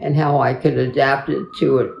and how I could adapt it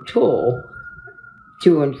to a tool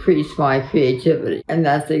to increase my creativity. And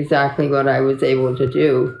that's exactly what I was able to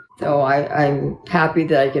do. So I'm happy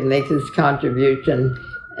that I can make this contribution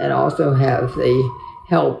and also have the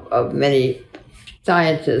help of many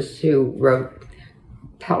scientists who wrote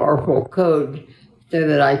powerful code so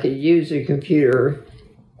that I could use a computer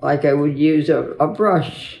like I would use a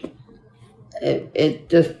brush. It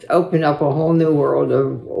just opened up a whole new world of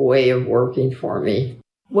a way of working for me.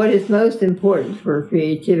 What is most important for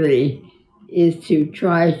creativity is to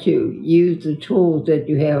try to use the tools that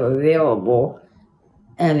you have available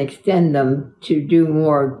and extend them to do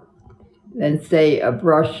more than, say, a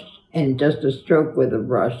brush and just a stroke with a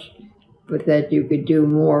brush, but that you could do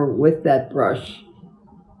more with that brush,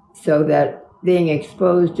 so that being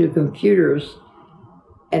exposed to computers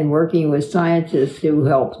and working with scientists who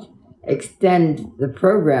helped extend the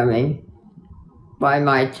programming by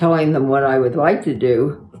my telling them what I would like to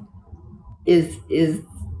do is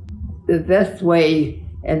the best way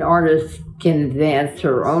an artist can advance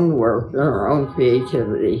her own work, her own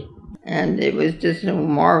creativity. And it was just a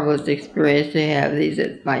marvelous experience to have these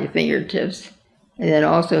at my fingertips, and then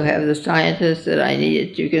also have the scientists that I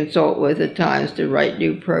needed to consult with at times to write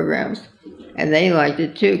new programs. And they liked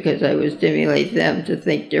it too, because I would stimulate them to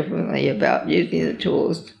think differently about using the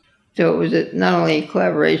tools. So it was not only a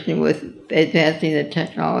collaboration with advancing the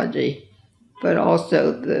technology, but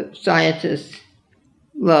also the scientists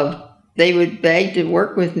they would beg to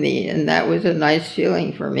work with me, and that was a nice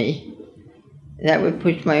feeling for me. That would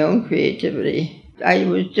push my own creativity. I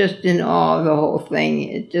was just in awe of the whole thing.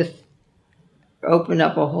 It just opened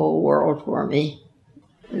up a whole world for me.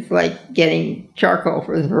 It's like getting charcoal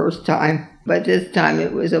for the first time. But this time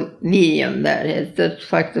it was a medium that had such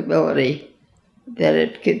flexibility that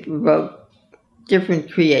it could provoke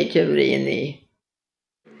different creativity in me.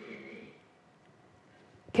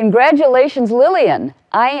 Congratulations, Lillian.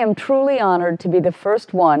 I am truly honored to be the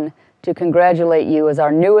first one to congratulate you as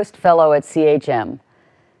our newest fellow at CHM.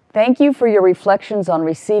 Thank you for your reflections on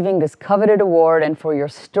receiving this coveted award and for your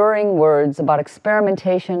stirring words about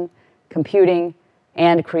experimentation, computing,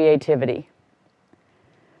 and creativity.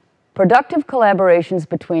 Productive collaborations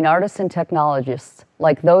between artists and technologists,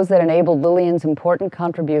 like those that enabled Lillian's important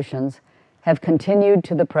contributions, have continued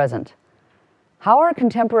to the present. How are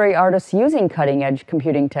contemporary artists using cutting-edge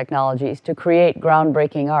computing technologies to create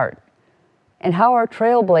groundbreaking art? And how are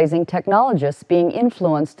trailblazing technologists being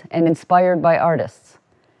influenced and inspired by artists?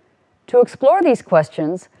 To explore these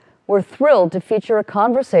questions, we're thrilled to feature a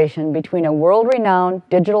conversation between a world-renowned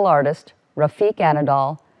digital artist, Refik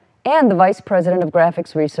Anadol, and the Vice President of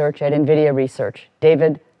Graphics Research at NVIDIA Research,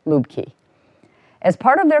 David Luebke. As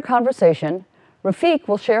part of their conversation, Refik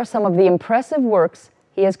will share some of the impressive works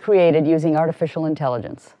he has created using artificial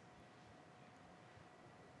intelligence.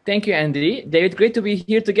 Thank you, Andy. David, great to be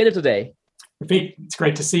here together today. Refik, it's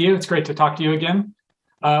great to see you. It's great to talk to you again.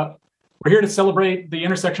 We're here to celebrate the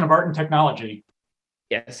intersection of art and technology.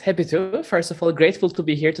 Yes, happy to. First of all, grateful to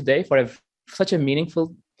be here today for such a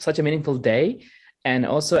meaningful day. And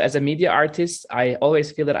also, as a media artist, I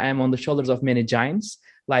always feel that I am on the shoulders of many giants,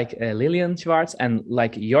 like Lillian Schwartz and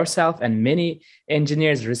like yourself and many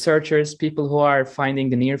engineers, researchers, people who are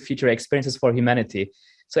finding the near future experiences for humanity.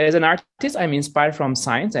 So as an artist, I'm inspired from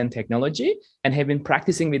science and technology and have been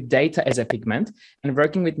practicing with data as a pigment and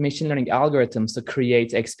working with machine learning algorithms to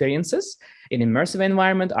create experiences in immersive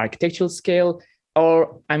environment, architectural scale,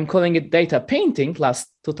 or I'm calling it data painting since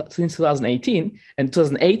 2018 and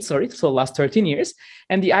 2008, so last 13 years.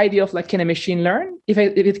 And the idea of like, can a machine learn? If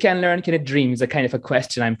it can learn, can it dream is a kind of a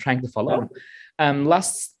question I'm trying to follow.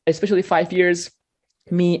 Last, especially 5 years,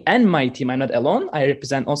 me and my team, I'm not alone. I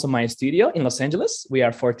represent also my studio in Los Angeles. We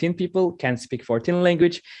are 14 people, can speak 14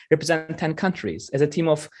 languages, represent 10 countries as a team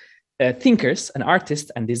of thinkers and artists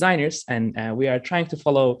and designers, and we are trying to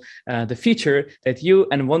follow the future that you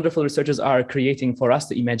and wonderful researchers are creating for us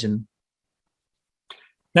to imagine.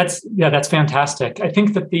 That's fantastic. I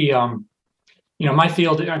think that the my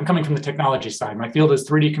field, I'm coming from the technology side. My field is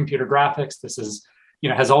 3D computer graphics. This is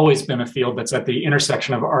has always been a field that's at the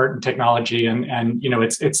intersection of art and technology, and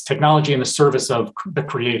it's technology in the service of the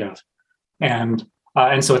creative, and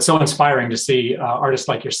so it's so inspiring to see artists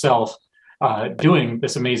like yourself doing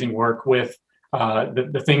this amazing work with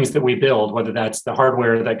the things that we build, whether that's the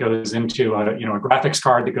hardware that goes into a graphics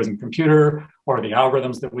card that goes in the computer, or the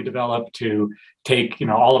algorithms that we develop to take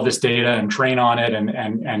all of this data and train on it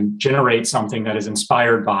and generate something that is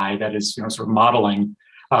inspired by, that is sort of modeling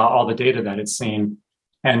all the data that it's seen.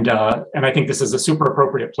 And I think this is a super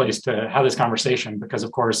appropriate place to have this conversation because,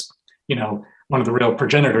 of course, one of the real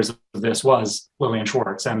progenitors of this was Lillian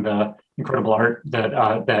Schwartz and the incredible art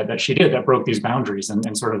that she did that broke these boundaries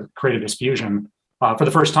and sort of created this fusion for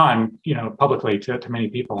the first time, publicly to many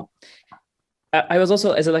people. I was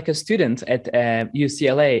also as a student at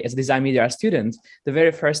UCLA as a design media art student. The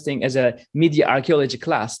very first thing as a media archaeology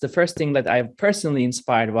class, the first thing that I personally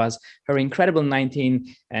inspired was her incredible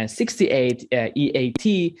 1968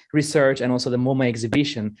 EAT research and also the MoMA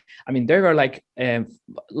exhibition. I mean, there were like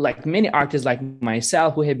many artists like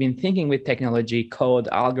myself who have been thinking with technology, code,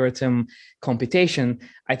 algorithm, computation.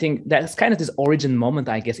 I think that's kind of this origin moment,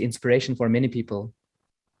 I guess, inspiration for many people.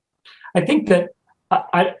 I think that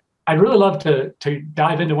I'd really love to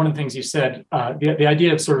dive into one of the things you said, the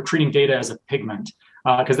idea of sort of treating data as a pigment,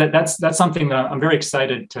 because that's something that I'm very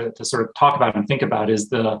excited to sort of talk about and think about is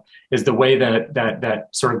the way that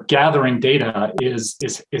sort of gathering data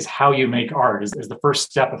is how you make art, is the first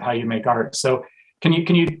step of how you make art. So can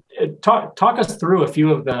you talk us through a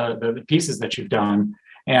few of the pieces that you've done,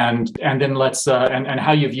 and then let's and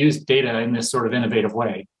how you've used data in this sort of innovative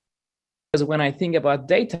way? Because when I think about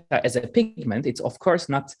data as a pigment, it's of course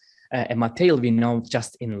not a material we know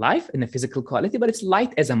just in life, in a physical quality, but it's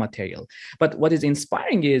light as a material. But what is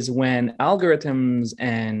inspiring is when algorithms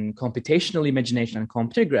and computational imagination and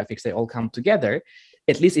computer graphics, they all come together,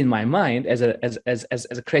 at least in my mind, as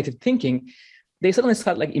a creative thinking, they suddenly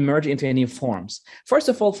start like emerging into new forms. First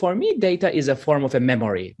of all, for me, data is a form of a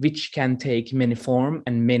memory, which can take many forms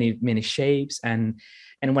and many shapes. And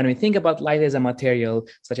when we think about light as a material,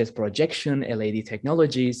 such as projection, LED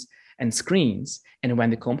technologies, and screens, and when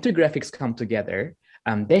the computer graphics come together,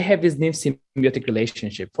 they have this new symbiotic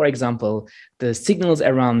relationship. For example, the signals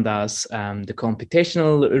around us, the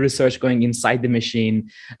computational research going inside the machine,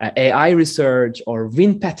 AI research, or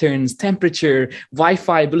wind patterns, temperature,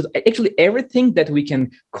 Wi-Fi, Bluetooth, actually everything that we can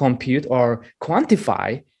compute or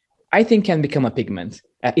quantify, I think can become a pigment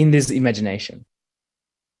in this imagination.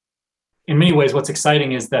 In many ways, what's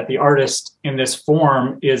exciting is that the artist in this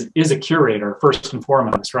form is a curator first and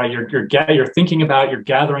foremost, right? You're thinking about, you're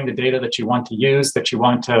gathering the data that you want to use, that you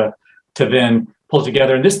want to then pull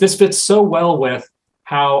together. And this fits so well with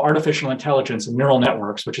how artificial intelligence and neural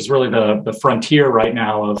networks, which is really the frontier right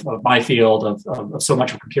now of my field of so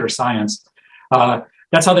much of computer science,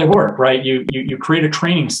 that's how they work, right? You create a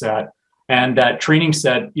training set. And that training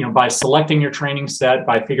set, by selecting your training set,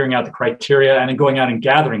 by figuring out the criteria, and then going out and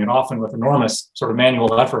gathering it, often with enormous sort of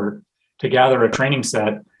manual effort to gather a training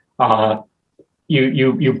set,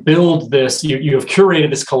 you build this. You have curated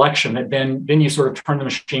this collection that then you sort of turn the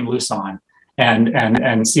machine loose on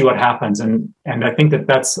and see what happens. And I think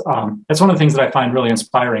that's one of the things that I find really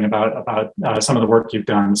inspiring about some of the work you've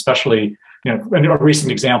done, especially a recent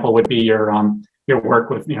example would be your work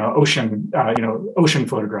with ocean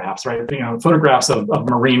photographs, right? Photographs of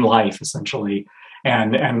marine life essentially,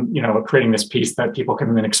 and creating this piece that people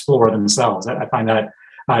can then explore themselves. I find that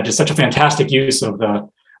just such a fantastic use of the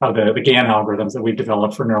GAN algorithms that we've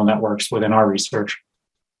developed for neural networks within our research.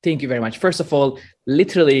 Thank you very much. First of all,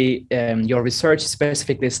 literally your research,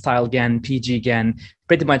 specifically style GAN, PG GAN,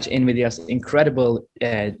 pretty much NVIDIA's incredible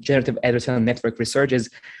generative adversarial network research is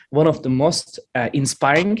one of the most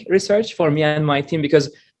inspiring research for me and my team,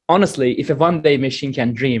 because honestly, if a one-day machine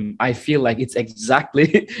can dream, I feel like it's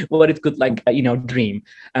exactly what it could dream.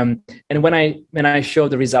 And when I show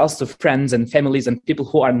the results to friends and families and people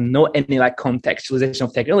who are know any contextualization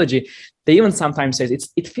of technology, they even sometimes say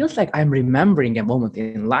it feels like I'm remembering a moment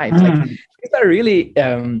in life. These are really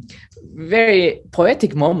very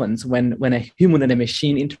poetic moments when a human and a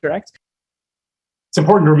machine interact. It's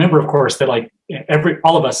important to remember, of course, that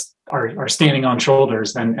all of us are standing on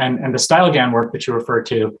shoulders, and the style GAN work that you refer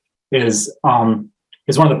to is one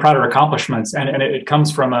of the prouder accomplishments, and it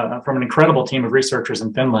comes from an incredible team of researchers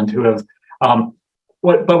in Finland who have.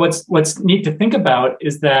 What's neat to think about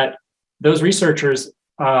is that those researchers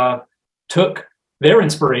took their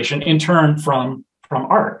inspiration in turn from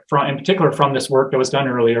art, in particular from this work that was done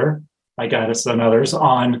earlier by Gaddis and others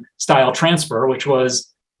on style transfer, which was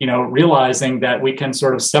realizing that we can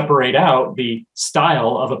sort of separate out the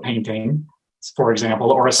style of a painting, for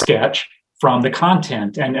example, or a sketch from the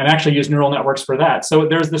content and actually use neural networks for that. So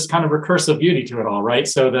there's this kind of recursive beauty to it all, right?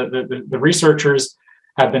 So the researchers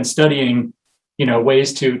have been studying,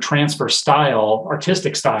 ways to transfer style,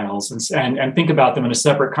 artistic styles, and think about them in a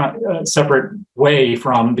separate way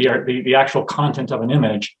from the actual content of an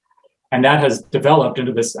image. And that has developed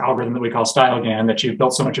into this algorithm that we call style GAN that you've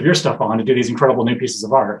built so much of your stuff on to do these incredible new pieces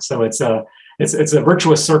of art. So it's a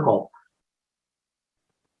virtuous circle.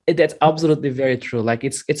 That's absolutely very true.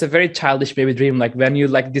 It's a very childish baby dream. When you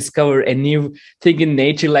discover a new thing in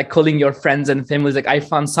nature, calling your friends and families, I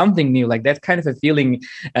found something new. That kind of a feeling,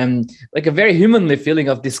 a very humanly feeling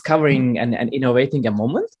of discovering and innovating a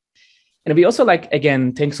moment. And we also, like,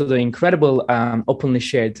 again, thanks to the incredible openly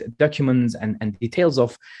shared documents and details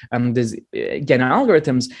of these GAN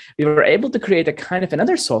algorithms, we were able to create a kind of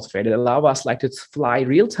another software that allow us like to fly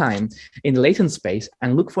real time in the latent space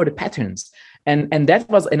and look for the patterns. And that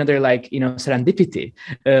was another, like, serendipity.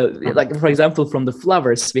 Like, for example, from the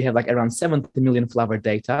flowers, we have like around 70 million flower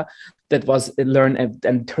data that was learned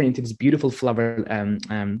and turned into this beautiful flower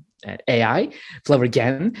AI, flower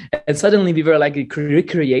GAN. And suddenly we were like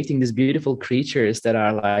recreating these beautiful creatures that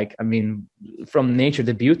are like, I mean, from nature,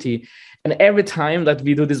 the beauty. And every time that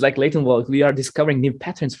we do this like latent work, we are discovering new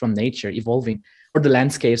patterns from nature evolving. Or the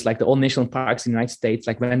landscapes, like the old national parks in the United States,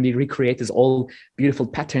 like when we recreate these all beautiful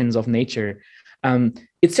patterns of nature.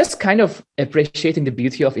 It's just kind of appreciating the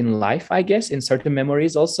beauty of in life, I guess, in certain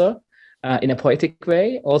memories also, in a poetic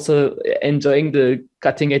way, also enjoying the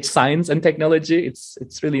cutting edge science and technology.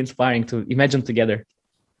 It's really inspiring to imagine together.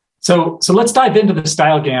 So let's dive into the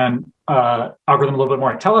style GAN algorithm a little bit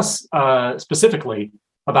more. Tell us specifically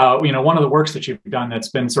about one of the works that you've done that's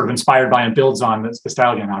been sort of inspired by and builds on the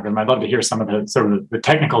style GAN algorithm. I'd love to hear some of the sort of the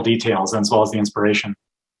technical details as well as the inspiration.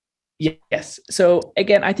 Yes. So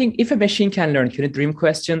again, I think if a machine can learn, can it dream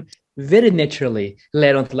question very naturally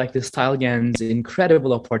led on to like the style GAN's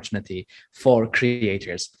incredible opportunity for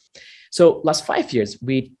creators. So last 5 years,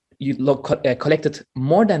 we collected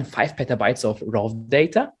more than 5 petabytes of raw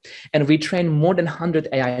data, and we trained more than 100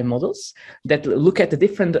 AI models that look at the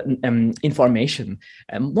different information,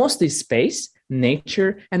 mostly space,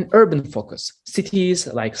 nature, and urban focus. Cities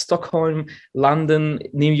like Stockholm, London,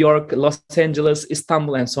 New York, Los Angeles,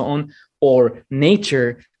 Istanbul, and so on, or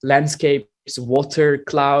nature, landscapes, water,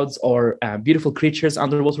 clouds, or beautiful creatures,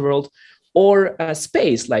 underwater world, or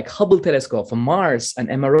space like Hubble telescope for Mars, and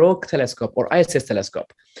MRO telescope, or ISS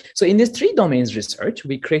telescope. So in these 3 domains research,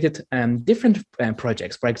 we created different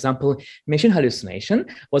projects. For example, machine hallucination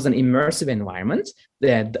was an immersive environment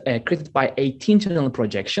that created by 18-channel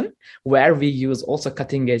projection, where we use also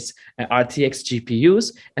cutting-edge RTX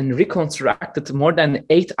GPUs and reconstructed more than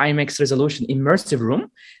 8 IMAX resolution immersive room,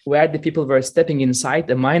 where the people were stepping inside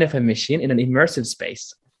the mind of a machine in an immersive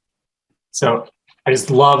space. So I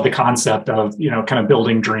just love the concept of kind of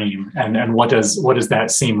building dream and what does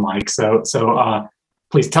that seem like. So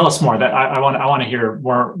please tell us more. That I want to hear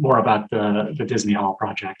more about the Disney Hall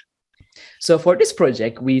project. So for this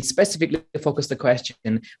project, we specifically focused the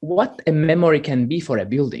question what a memory can be for a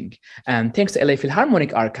building. And thanks to LA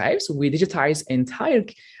Philharmonic Archives, we digitized entire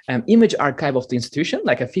image archive of the institution,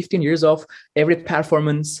 like 15 years of every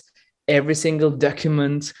performance, every single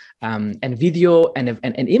document, and video and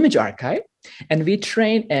an image archive. And we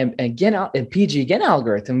trained a PG GAN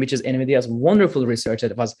algorithm, which is NVIDIA's wonderful research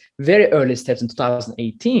that was very early steps in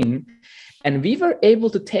 2018. And we were able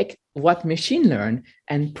to take what machine learned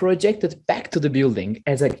and project it back to the building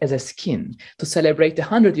as a skin to celebrate the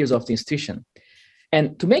 100 years of the institution.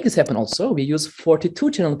 And to make this happen also, we use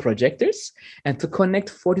 42-channel projectors. And to connect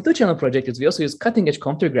 42-channel projectors, we also use cutting-edge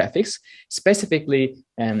computer graphics, specifically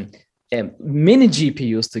many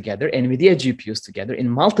GPUs together, NVIDIA GPUs together in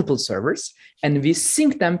multiple servers, and we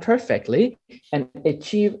sync them perfectly and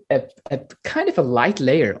achieve a kind of a light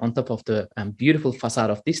layer on top of the beautiful facade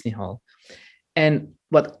of Disney Hall. And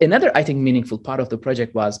what another, I think, meaningful part of the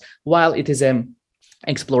project was, while it is an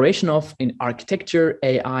exploration of in architecture,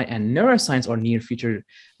 AI, and neuroscience or near future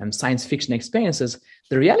science fiction experiences,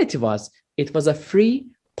 the reality was it was a free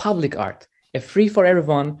public art, a free for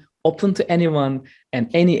everyone, open to anyone and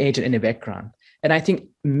any age and any background. And I think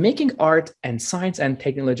making art and science and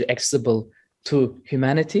technology accessible to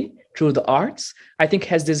humanity through the arts, I think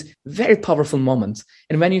has this very powerful moment.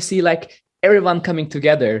 And when you see like everyone coming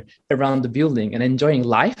together around the building and enjoying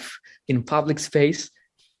life in public space,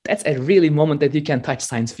 that's a really moment that you can touch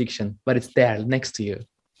science fiction, but it's there next to you.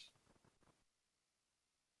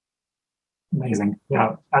 Amazing.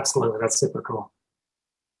 Yeah, absolutely. That's super cool.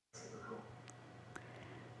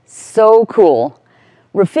 So cool.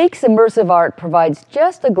 Refik's immersive art provides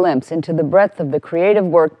just a glimpse into the breadth of the creative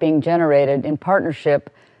work being generated in partnership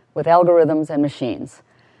with algorithms and machines.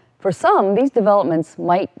 For some, these developments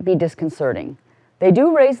might be disconcerting. They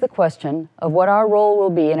do raise the question of what our role will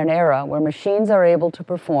be in an era where machines are able to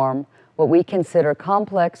perform what we consider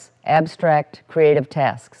complex, abstract, creative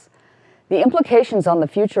tasks. The implications on the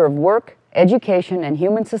future of work, education, and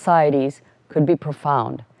human societies could be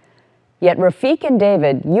profound. Yet Refik and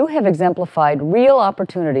David, you have exemplified real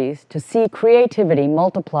opportunities to see creativity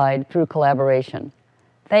multiplied through collaboration.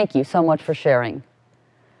 Thank you so much for sharing.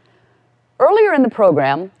 Earlier in the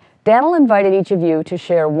program, Daniel invited each of you to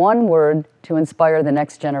share one word to inspire the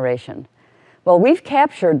next generation. Well, we've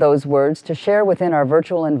captured those words to share within our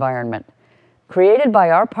virtual environment. Created by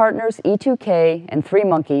our partners E2K and 3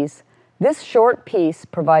 Monkeys, this short piece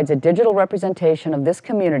provides a digital representation of this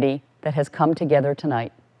community that has come together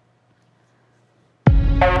tonight.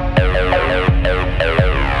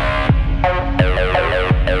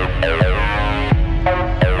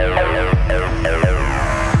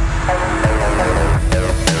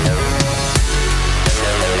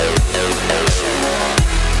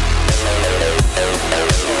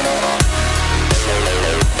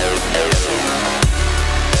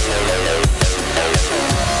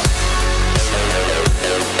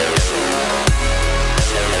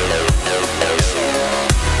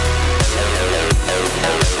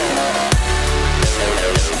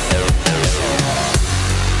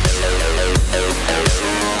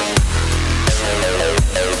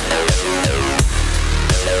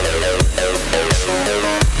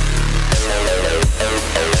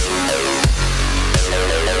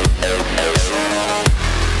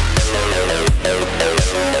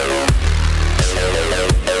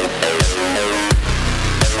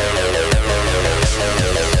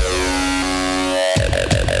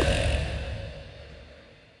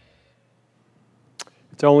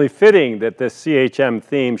 It's only fitting that this CHM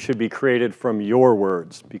theme should be created from your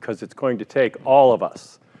words, because it's going to take all of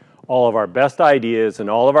us, all of our best ideas and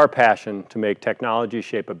all of our passion to make technology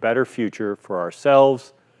shape a better future for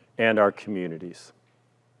ourselves and our communities.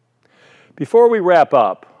 Before we wrap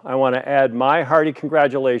up, I want to add my hearty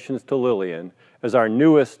congratulations to Lillian as our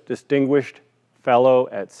newest distinguished fellow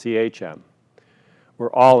at CHM.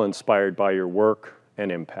 We're all inspired by your work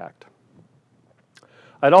and impact.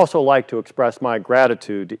 I'd also like to express my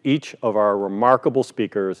gratitude to each of our remarkable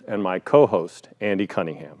speakers and my co-host, Andy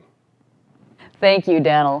Cunningham. Thank you,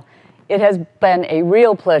 Daniel. It has been a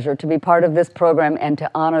real pleasure to be part of this program and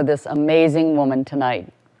to honor this amazing woman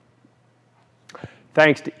tonight.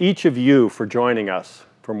 Thanks to each of you for joining us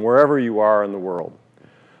from wherever you are in the world.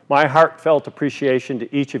 My heartfelt appreciation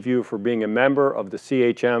to each of you for being a member of the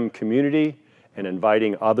CHM community and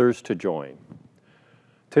inviting others to join.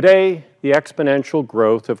 Today, the exponential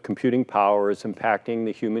growth of computing power is impacting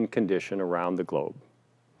the human condition around the globe.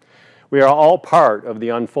 We are all part of the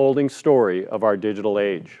unfolding story of our digital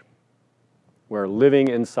age. We're living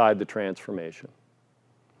inside the transformation.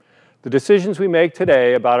 The decisions we make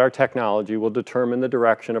today about our technology will determine the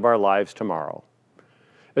direction of our lives tomorrow.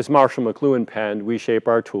 As Marshall McLuhan penned, we shape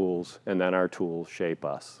our tools, and then our tools shape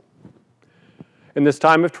us. In this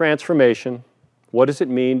time of transformation, what does it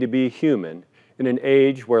mean to be human in an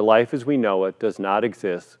age where life as we know it does not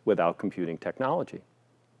exist without computing technology?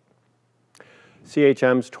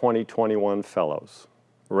 CHM's 2021 fellows,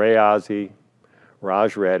 Ray Ozzie,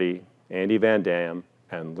 Raj Reddy, Andy Van Dam,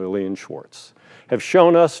 and Lillian Schwartz, have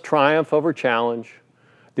shown us triumph over challenge,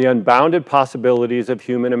 the unbounded possibilities of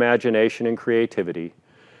human imagination and creativity,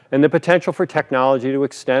 and the potential for technology to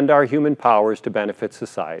extend our human powers to benefit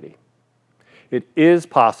society. It is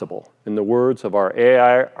possible, in the words of our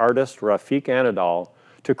AI artist Refik Anadol,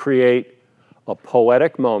 to create a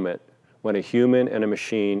poetic moment when a human and a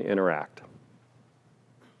machine interact.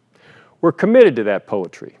 We're committed to that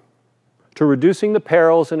poetry, to reducing the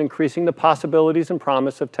perils and increasing the possibilities and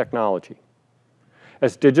promise of technology.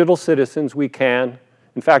 As digital citizens, we can,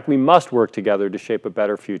 in fact, we must work together to shape a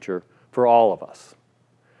better future for all of us.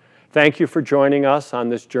 Thank you for joining us on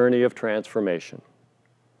this journey of transformation.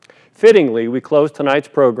 Fittingly, we close tonight's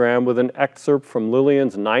program with an excerpt from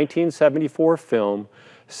Lillian's 1974 film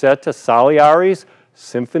set to Salieri's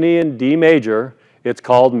Symphony in D Major. It's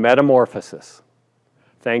called Metamorphosis.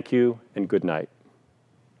 Thank you and good night.